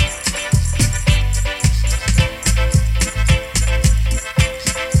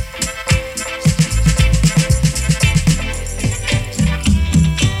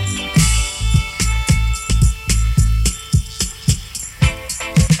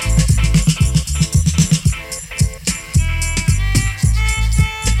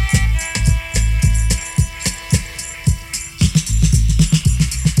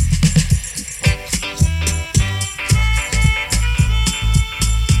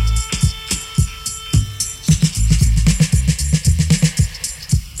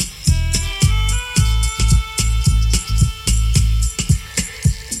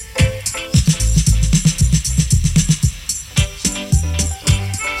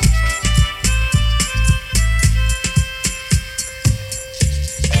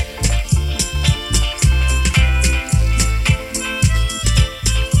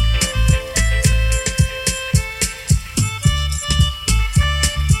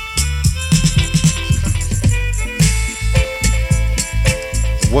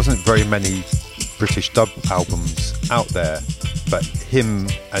 Wasn't very many British dub albums out there, but him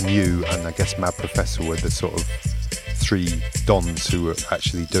and you and I guess Mad Professor were the sort of three dons who were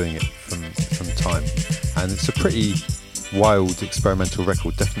actually doing it from time, and it's a pretty wild experimental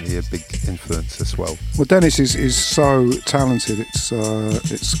record, definitely a big influence as well. Well, Dennis is so talented,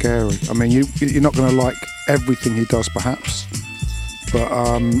 it's scary. I mean, you're not going to like everything he does perhaps, but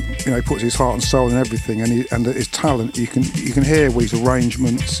he puts his heart and soul in everything, and his talent, you can hear with his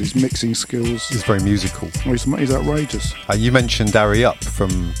arrangements, his mixing skills. He's very musical. He's outrageous. You mentioned Ari Up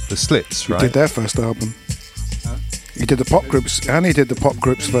from the Slits, right? He did their first album. He did the pop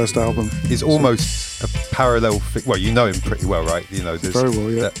group's first album. He's almost a parallel. Well, you know him pretty well, right? Very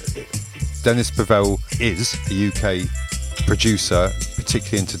well, yeah. Dennis Bovell is a UK producer,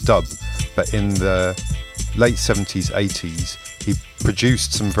 particularly into dub, but in the late 70s, 80s, he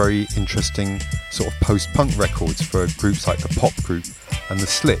produced some very interesting sort of post-punk records for groups like the Pop Group and the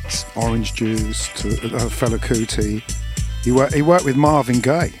Slits. Orange Juice, to Fela Kuti. He worked with Marvin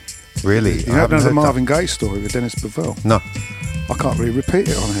Gaye. Really? You don't know the Marvin Gaye story with Dennis Bovell? No. I can't really repeat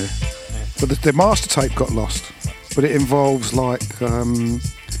it on here. But the master tape got lost. But it involves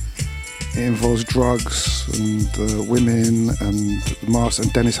drugs and women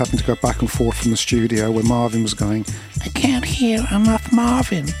and Dennis having to go back and forth from the studio where Marvin was going, I can't hear enough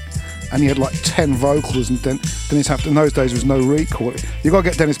Marvin. And he had like 10 vocals, and Dennis had to, in those days there was no record. You've got to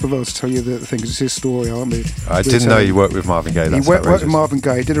get Dennis Bovell to tell you the thing, because it's his story, aren't we? I didn't know you worked with Marvin Gaye. He worked with Marvin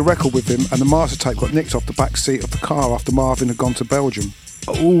Gaye, did a record with him, and the master tape got nicked off the back seat of the car after Marvin had gone to Belgium.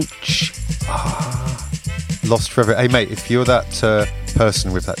 Lost forever. Hey mate, if you're that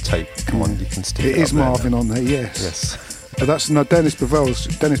person with that tape, come on, you can stick it. It is Marvin there. On there, yes. Yes. Dennis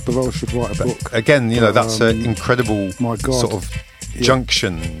Bovell should write a book. Again, that's an incredible sort of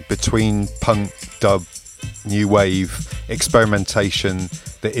junction between punk, dub, new wave, experimentation,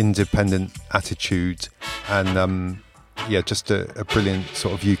 the independent attitude, and just a brilliant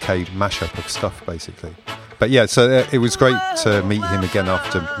sort of UK mashup of stuff, basically. But yeah, so it was great to meet him again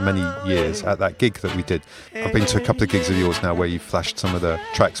after many years at that gig that we did. I've been to a couple of gigs of yours now where you flashed some of the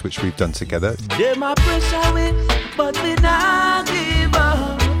tracks which we've done together. They my pressure with, but we not give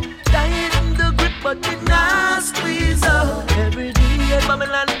up. Tighten the grip, but we not squeeze up. Every day,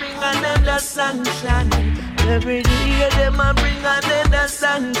 Babylon bring another sunshine. Every day, them a bring another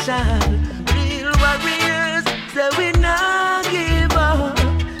sunshine. Real warriors, say we not give up.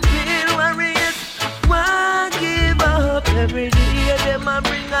 Real warriors, won't give up. Every day, them a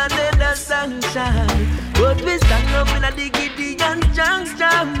bring another sunshine. But we stand up in a diggity and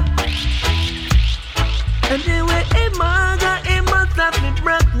strong. And the way it must have me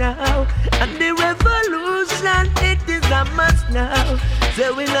broke now. And the revolution, it is a must now.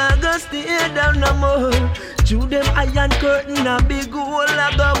 So we not gonna stay down no more. Through them iron curtain, a big hole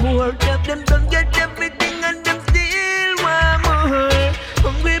I go more. Them don't get everything and them still want more.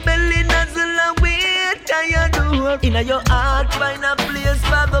 Hungry belly nuzzle and wait tired door. In your heart find a place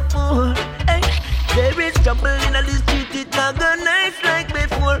for the poor. Hey, there is trouble in the street, it not go nice like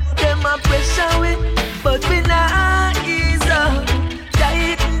before. Them a pressure with, but we not ease up.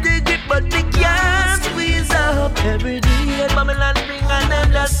 Tighten the grip, but we can't squeeze up. Every day, Babylon bring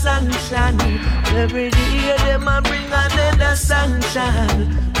another sunshine. Every day them a bring another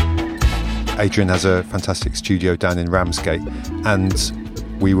sunshine. Adrian has a fantastic studio down in Ramsgate, and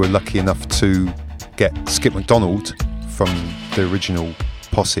we were lucky enough to get Skip McDonald from the original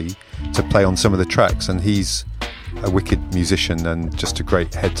Posse to play on some of the tracks, and he's a wicked musician and just a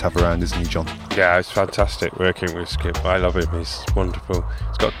great head to have around, isn't he, John? Yeah, it's fantastic working with Skip. I love him. He's wonderful.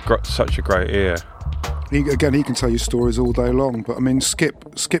 He's got such a great ear. He can tell you stories all day long. But I mean,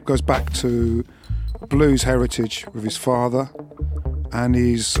 Skip goes back to blues heritage with his father, and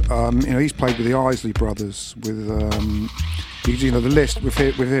he's played with the Isley Brothers, with the list with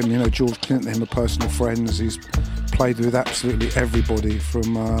him. George Clinton, him, are personal friends. He's played with absolutely everybody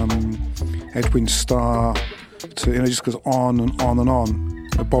from Edwin Starr to just goes on and on and on.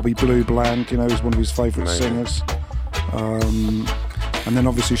 Bobby Blue Bland, is one of his favourite singers, and then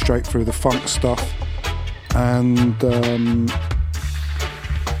obviously straight through the funk stuff, and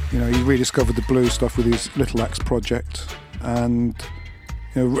he rediscovered the blues stuff with his Little Axe project, and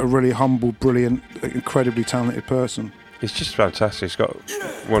a really humble, brilliant, incredibly talented person. He's just fantastic. He's got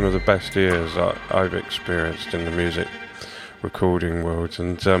one of the best ears I've experienced in the music recording world,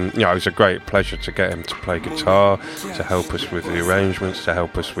 and it was a great pleasure to get him to play guitar, to help us with the arrangements, to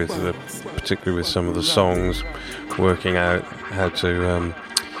help us with particularly with some of the songs, working out how to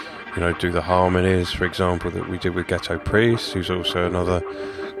do the harmonies, for example, that we did with Ghetto Priest, who's also another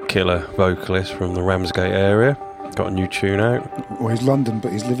killer vocalist from the Ramsgate area. Got a new tune out. Well, he's London,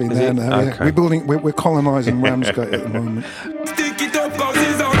 but he's living there now. Okay. Yeah. We're colonising Ramsgate at the moment. Stick it up, 'cause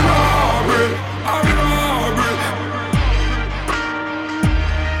it's a robbery, a robbery.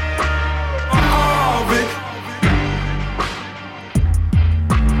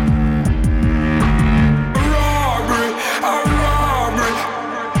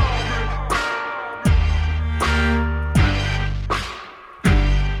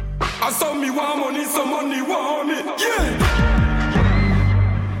 I saw me want money, some money want me, yeah.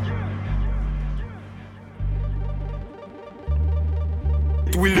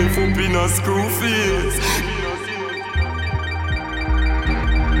 We live up in a school fees.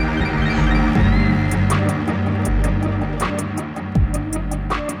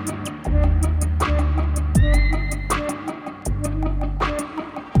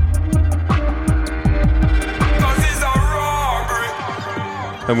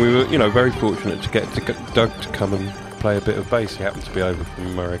 And we were, very fortunate to get Doug to come and play a bit of bass. He happened to be over from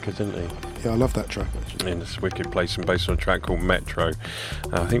America, didn't he? Yeah, I love that track. In this wicked place, and based on a track called Metro.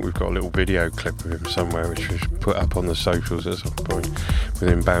 I think we've got a little video clip of him somewhere, which we should put up on the socials at some point, with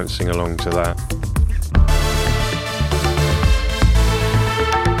him bouncing along to that.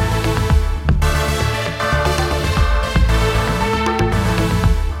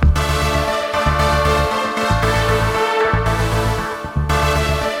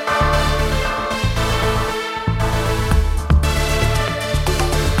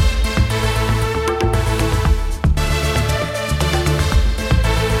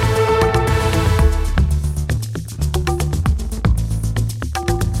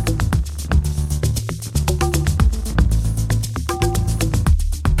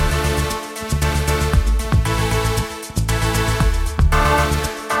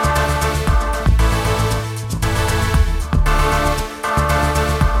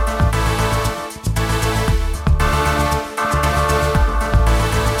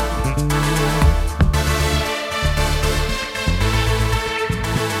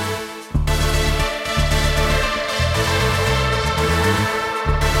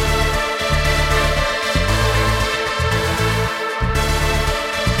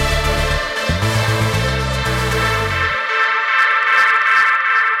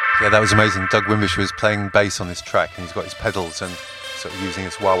 Yeah, that was amazing. Doug Wimbish was playing bass on this track, and he's got his pedals and sort of using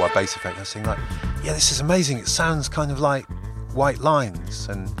this wah-wah bass effect. I was thinking, yeah, this is amazing. It sounds kind of like White Lines.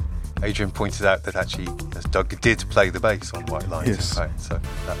 And Adrian pointed out that actually, as Doug did play the bass on White Lines, yes. In fact, so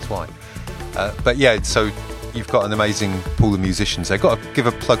that's why. But yeah, so you've got an amazing pool of musicians there. Got to give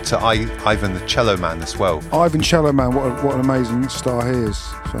a plug to Ivan the Cello Man as well. Ivan Cello Man, what an amazing star he is.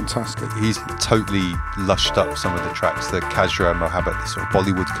 Fantastic. He's totally lushed up some of the tracks. The Kajra Mohabbat, the sort of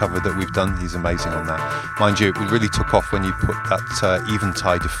Bollywood cover that we've done, he's amazing on that. Mind you, it really took off when you put that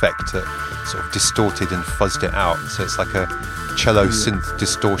Eventide effect that sort of distorted and fuzzed it out. So it's like a cello synth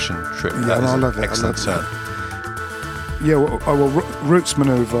distortion trip. Yeah, that is I love an it. excellent sound. Yeah, well, Roots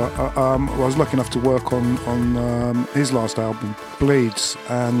Maneuver, I was lucky enough to work on his last album, Bleeds,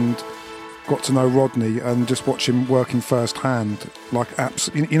 and got to know Rodney and just watch him working firsthand. Like,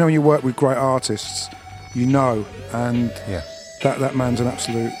 when you work with great artists, and yeah. that man's an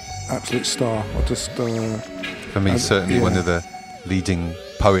absolute star. I just for me, certainly one of the leading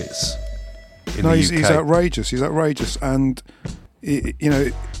poets in the UK. He's outrageous. He's outrageous, and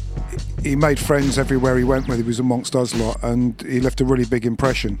he made friends everywhere he went, whether he was amongst us lot, and he left a really big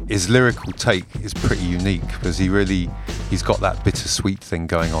impression. His lyrical take is pretty unique because he's got that bittersweet thing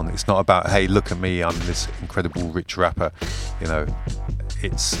going on. It's not about, hey, look at me, I'm this incredible rich rapper.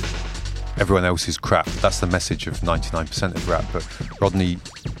 It's everyone else is crap. That's the message of 99% of rap. But Rodney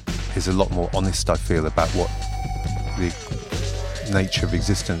is a lot more honest, I feel, about what the nature of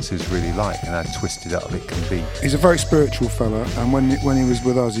existence is really like and how twisted up it can be. He's a very spiritual fella, and when he was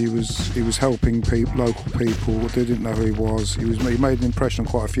with us, he was helping local people. They didn't know who he was. He made an impression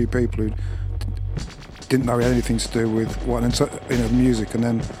on quite a few people who didn't know he had anything to do with music, and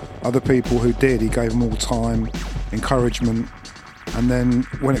then other people who did, he gave them all time, encouragement. And then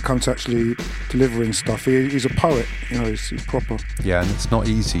when it comes to actually delivering stuff, he's a poet, he's proper. Yeah, and it's not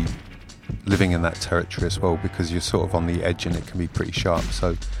easy living in that territory as well, because you're sort of on the edge and it can be pretty sharp.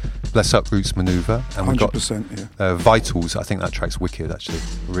 So bless up Roots Maneuver, and we've got 100%, Vitals. I think that track's wicked, actually,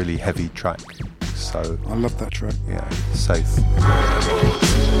 a really heavy track. So I love that track. Yeah, safe.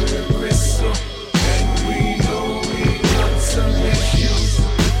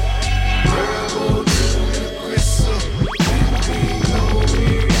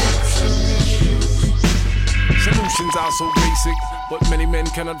 Solutions are so basic, but many men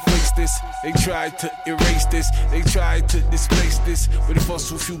cannot face this. They try to erase this, they try to displace this with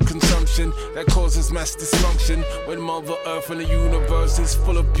fossil fuel consumption that causes mass dysfunction. When Mother Earth and the universe is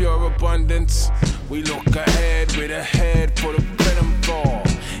full of pure abundance, we look ahead with a head full of venom ball.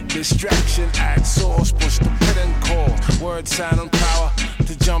 Distraction at source, push the pedal call. Words sound on power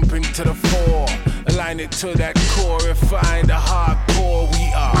to jump into the fore. Align it to that core, refine the hardcore.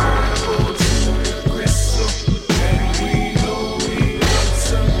 We are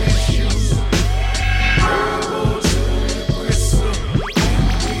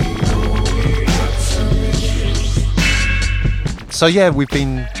So yeah, we've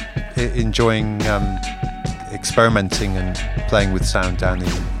been enjoying experimenting and playing with sound down in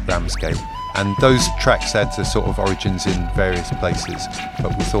Ramsgate, and those tracks had the sort of origins in various places,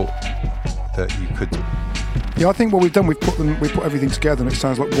 but we thought that you could. Yeah, I think what we've done, we put everything together, and it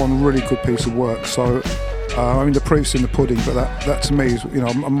sounds like one really good piece of work. So, the proof's in the pudding, but that to me is,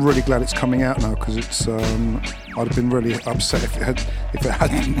 I'm really glad it's coming out now, because it's. I'd have been really upset if it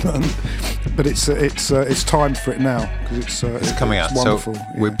hadn't done. But it's time for it now, because it's coming out. Wonderful. So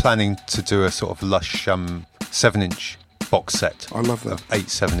we're planning to do a sort of lush 7-inch box set. I love that. Of 8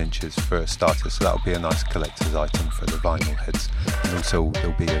 7-inches for a starter. So that'll be a nice collector's item for the vinyl heads, and also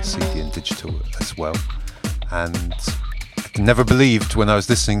there'll be a CD and digital as well. And I never believed when I was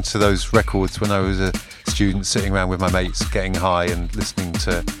listening to those records when I was a student sitting around with my mates getting high and listening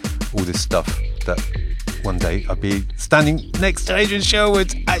to all this stuff, that one day I'd be standing next to Adrian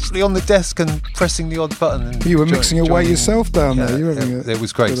Sherwood, actually on the desk and pressing the odd button. And you were mixing away yourself down there. You were it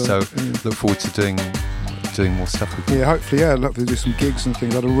was great. So look forward to doing more stuff with you. Yeah, hopefully, I'd love to do some gigs and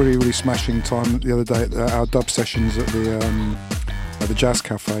things. I had a really, really smashing time the other day at our dub sessions at the Jazz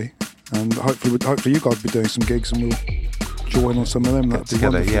Cafe, and hopefully you guys will be doing some gigs and we'll join on some of them. That'd be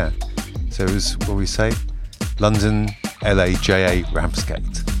together, wonderful. Yeah. So it was, what we say, London, LA, JA,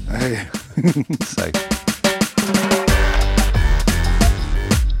 Ramsgate. Hey. So.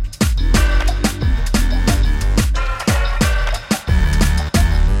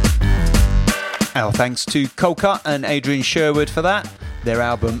 Our thanks to Coldcut and Adrian Sherwood for that. Their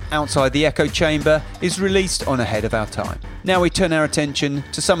album Outside the Echo Chamber is released on Ahead of Our Time. Now we turn our attention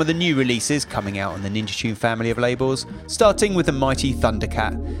to some of the new releases coming out on the Ninja Tune family of labels, starting with the mighty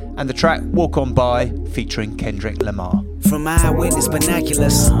Thundercat and the track Walk On By featuring Kendrick Lamar. From eyewitness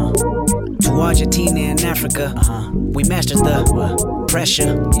binoculars to Argentina and Africa, we mastered the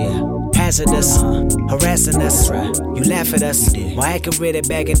pressure. Hazardous, harassing us. You laugh at us. More accurate at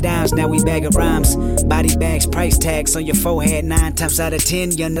bagging dimes, now we bagging rhymes. Body bags, price tags on your forehead. 9 times out of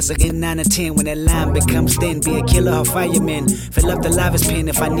 10, young nuts again 9 or 10. When that line becomes thin, be a killer or fireman. Fill up the livest pen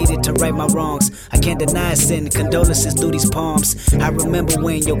if I needed to right my wrongs. I can't deny sin, condolences through these palms. I remember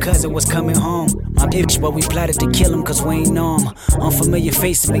when your cousin was coming home. My bitch, but we plotted to kill him cause we ain't know him. Unfamiliar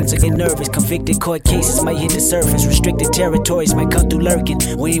faces make to get nervous. Convicted court cases might hit the surface. Restricted territories might come through lurking.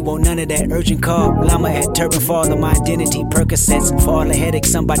 We ain't want none of that urgent call. Llama at turban for all of my identity. Percocets for all the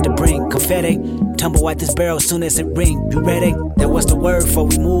headaches I'm about to bring. Confetti, tumble out this barrel soon as it ring. You ready? That was the word before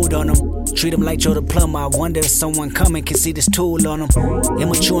we moved on them. Treat them like Joe the plumber. I wonder if someone coming can see this tool on them.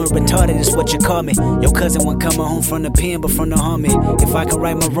 Immature and retarded is what you call me. Your cousin wasn't coming home from the pen but from the army. If I can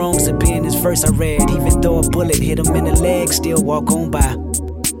right my wrongs, it'd be in this verse I read. Even though a bullet hit him in the leg, still walk on by.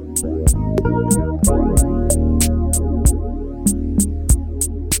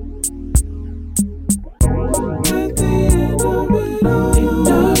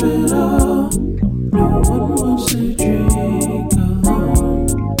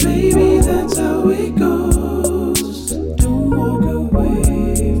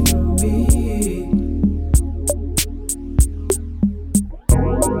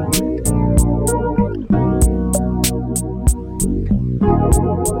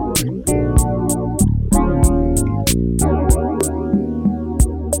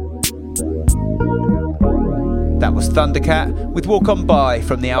 was Thundercat with Walk On By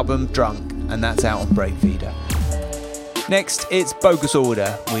from the album Drunk, and that's out on Brainfeeder. Next, it's Bogus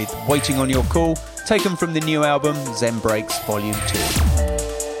Order with Waiting On Your Call, taken from the new album Zen Breaks Volume 2.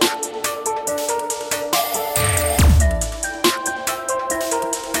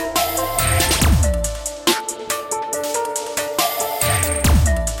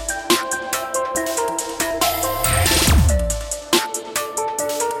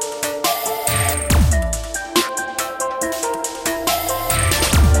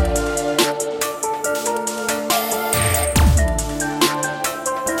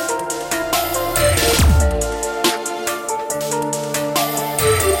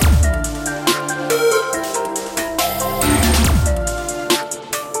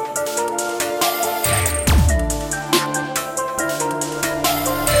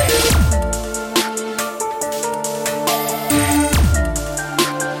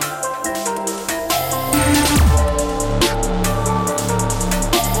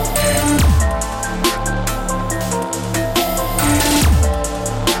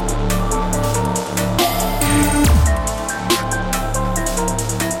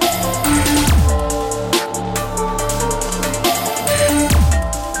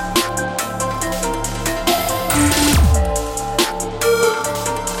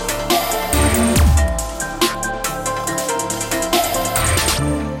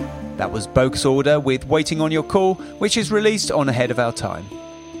 Bogus Order with Waiting On Your Call, which is released on Ahead of Our Time.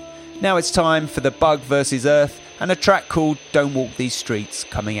 Now it's time for the Bug vs Earth and a track called Don't Walk These Streets,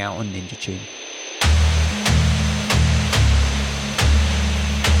 coming out on Ninja Tune.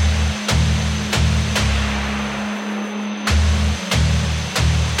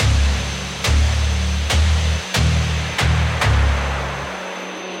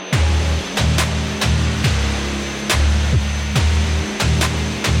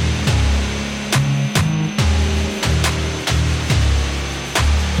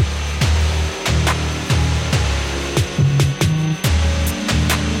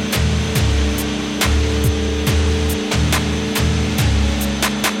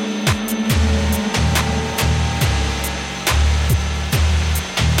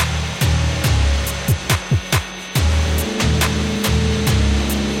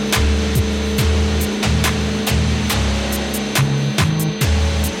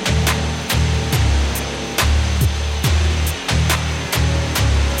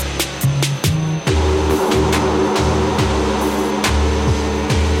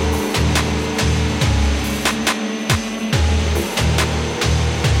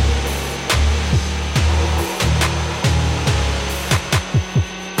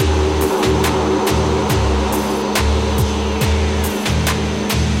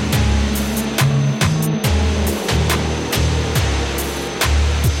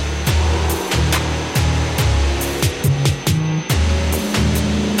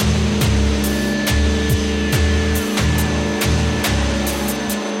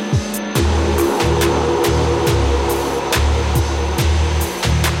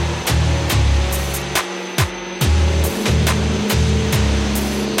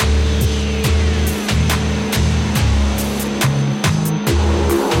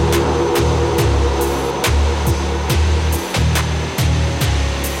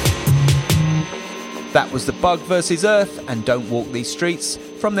 That was The Bug vs Earth and Don't Walk These Streets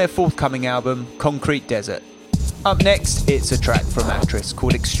from their forthcoming album Concrete Desert. Up next, it's a track from Actress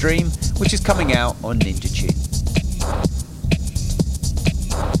called Extreme, which is coming out on Ninja Tune.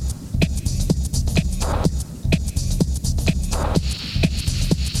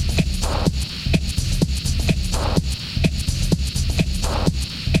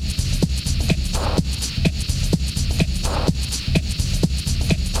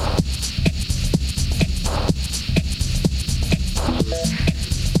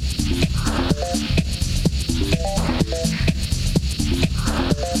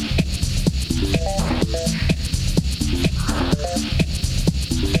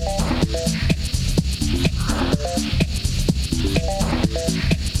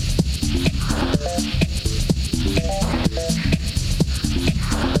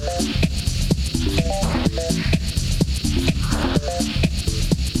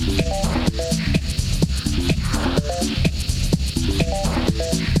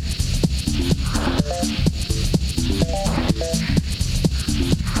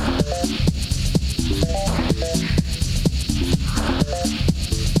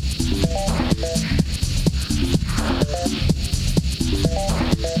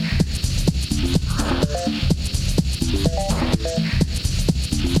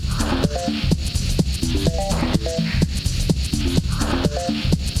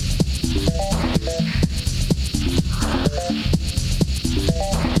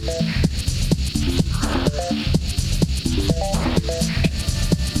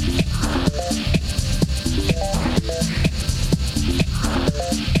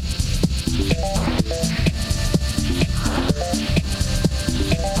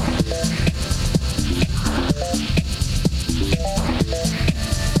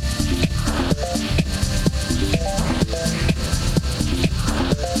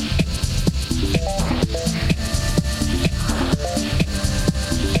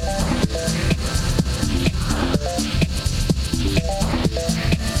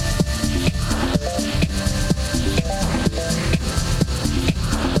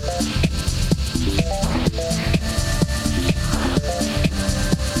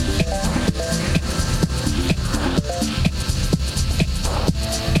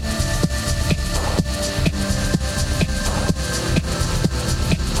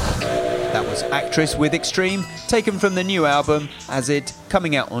 Swords, Actress with Extreme, taken from the new album Azid,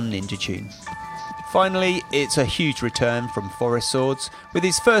 coming out on Ninja Tune. Finally, it's a huge return from Forest Swords, with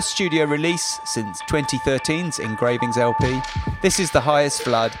his first studio release since 2013's Engravings LP. This is The Highest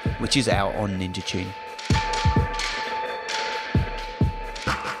Flood, which is out on Ninja Tune.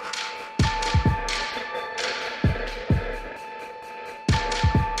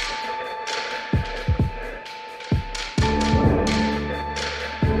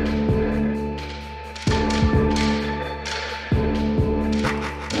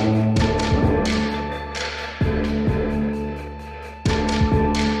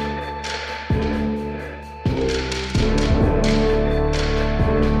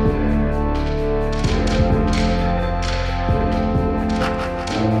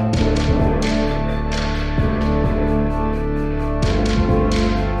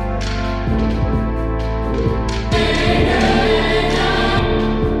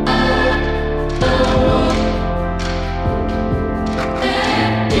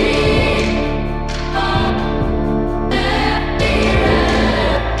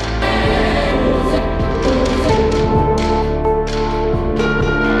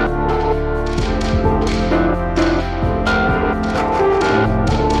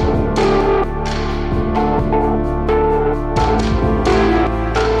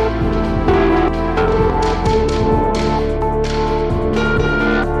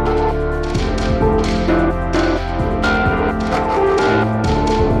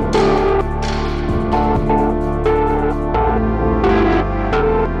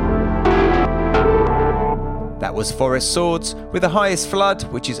 Was Forest Swords with The Highest Flood,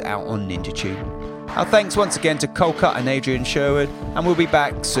 which is out on Ninja Tune. Our thanks once again to Coldcut and Adrian Sherwood, and we'll be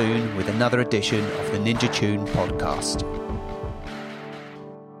back soon with another edition of the Ninja Tune podcast.